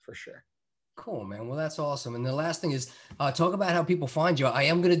 for sure. Cool, man. Well, that's awesome. And the last thing is talk about how people find you. I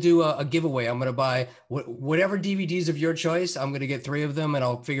am going to do a giveaway. I'm going to buy whatever DVDs of your choice. I'm going to get 3 of them and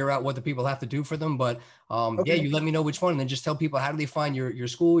I'll figure out what the people have to do for them. But Okay. yeah, you let me know which one and then just tell people, how do they find your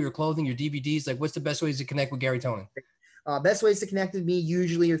school, your clothing, your DVDs? Like, what's the best ways to connect with Garry Tonon? Best ways to connect with me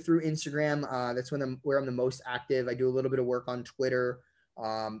usually are through Instagram. That's where I'm the most active. I do a little bit of work on Twitter.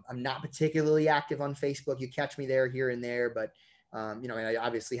 I'm not particularly active on Facebook. You catch me there, here and there, but you know, and I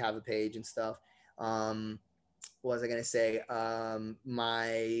obviously have a page and stuff. What was I going to say?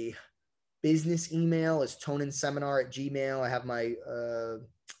 My business email is tononseminar@gmail.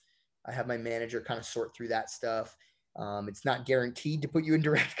 I have my manager kind of sort through that stuff. It's not guaranteed to put you in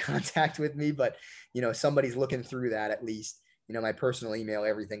direct contact with me, but you know, somebody's looking through that at least. You know, my personal email,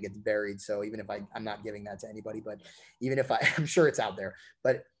 everything gets buried. So even if I'm not giving that to anybody, but even if I'm sure it's out there,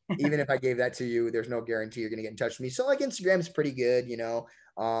 but even if I gave that to you, there's no guarantee you're going to get in touch with me. So like Instagram's pretty good, you know.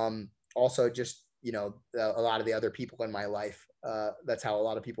 Also just, you know, a lot of the other people in my life, that's how a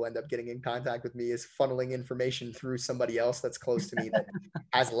lot of people end up getting in contact with me, is funneling information through somebody else that's close to me that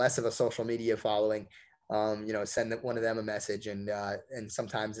has less of a social media following. You know, send one of them a message, and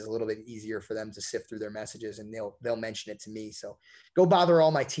sometimes it's a little bit easier for them to sift through their messages, and they'll mention it to me. So go bother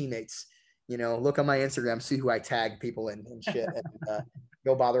all my teammates, you know, look on my Instagram, see who I tag people and shit, and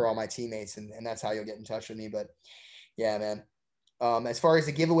go bother all my teammates, and that's how you'll get in touch with me. But yeah, man. As far as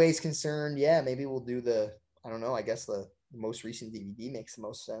the giveaway is concerned, yeah, maybe we'll do I don't know, I guess the most recent DVD makes the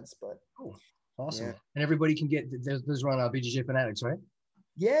most sense, but cool. Awesome. Yeah. And everybody can get those run BJJ Fanatics, right?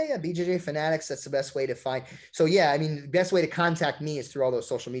 Yeah, BJJ Fanatics, that's the best way to find. So yeah, I mean, the best way to contact me is through all those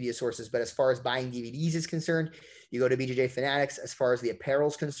social media sources. But as far as buying DVDs is concerned, you go to BJJ Fanatics. As far as the apparel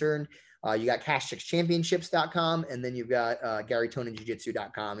is concerned, you got CashChicksChampionships.com, and then you've got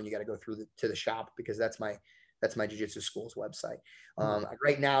GarryTononJujitsu.com, and you got to go through to the shop, because that's my jiu-jitsu school's website.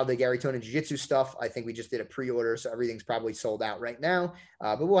 Right now, the Garry Tonon Jiu-Jitsu stuff, I think we just did a pre-order, so everything's probably sold out right now.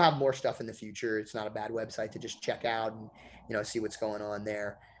 But we'll have more stuff in the future. It's not a bad website to just check out and, you know, see what's going on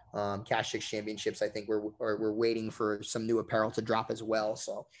there. Cash Chicks Championships, I think we're waiting for some new apparel to drop as well.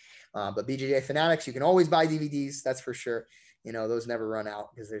 So, but BJJ Fanatics, you can always buy DVDs. That's for sure. You know, those never run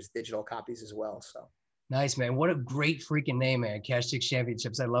out because there's digital copies as well. So nice, man. What a great freaking name, man. Cash Chicks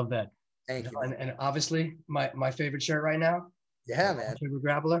Championships. I love that. Thank you. And obviously my favorite shirt right now. Yeah, man. Favorite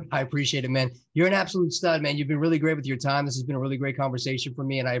grappler. I appreciate it, man. You're an absolute stud, man. You've been really great with your time. This has been a really great conversation for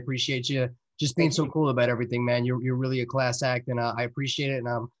me, and I appreciate you just being so cool about everything, man. You're really a class act, and I appreciate it. And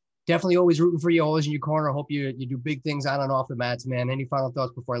I'm definitely always rooting for you, always in your corner. I hope you do big things on and off the mats, man. Any final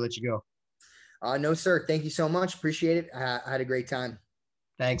thoughts before I let you go? No, sir. Thank you so much. Appreciate it. I had a great time.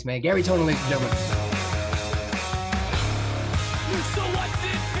 Thanks, man. Garry Tonon, ladies and gentlemen. So what's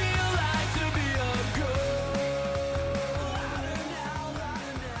it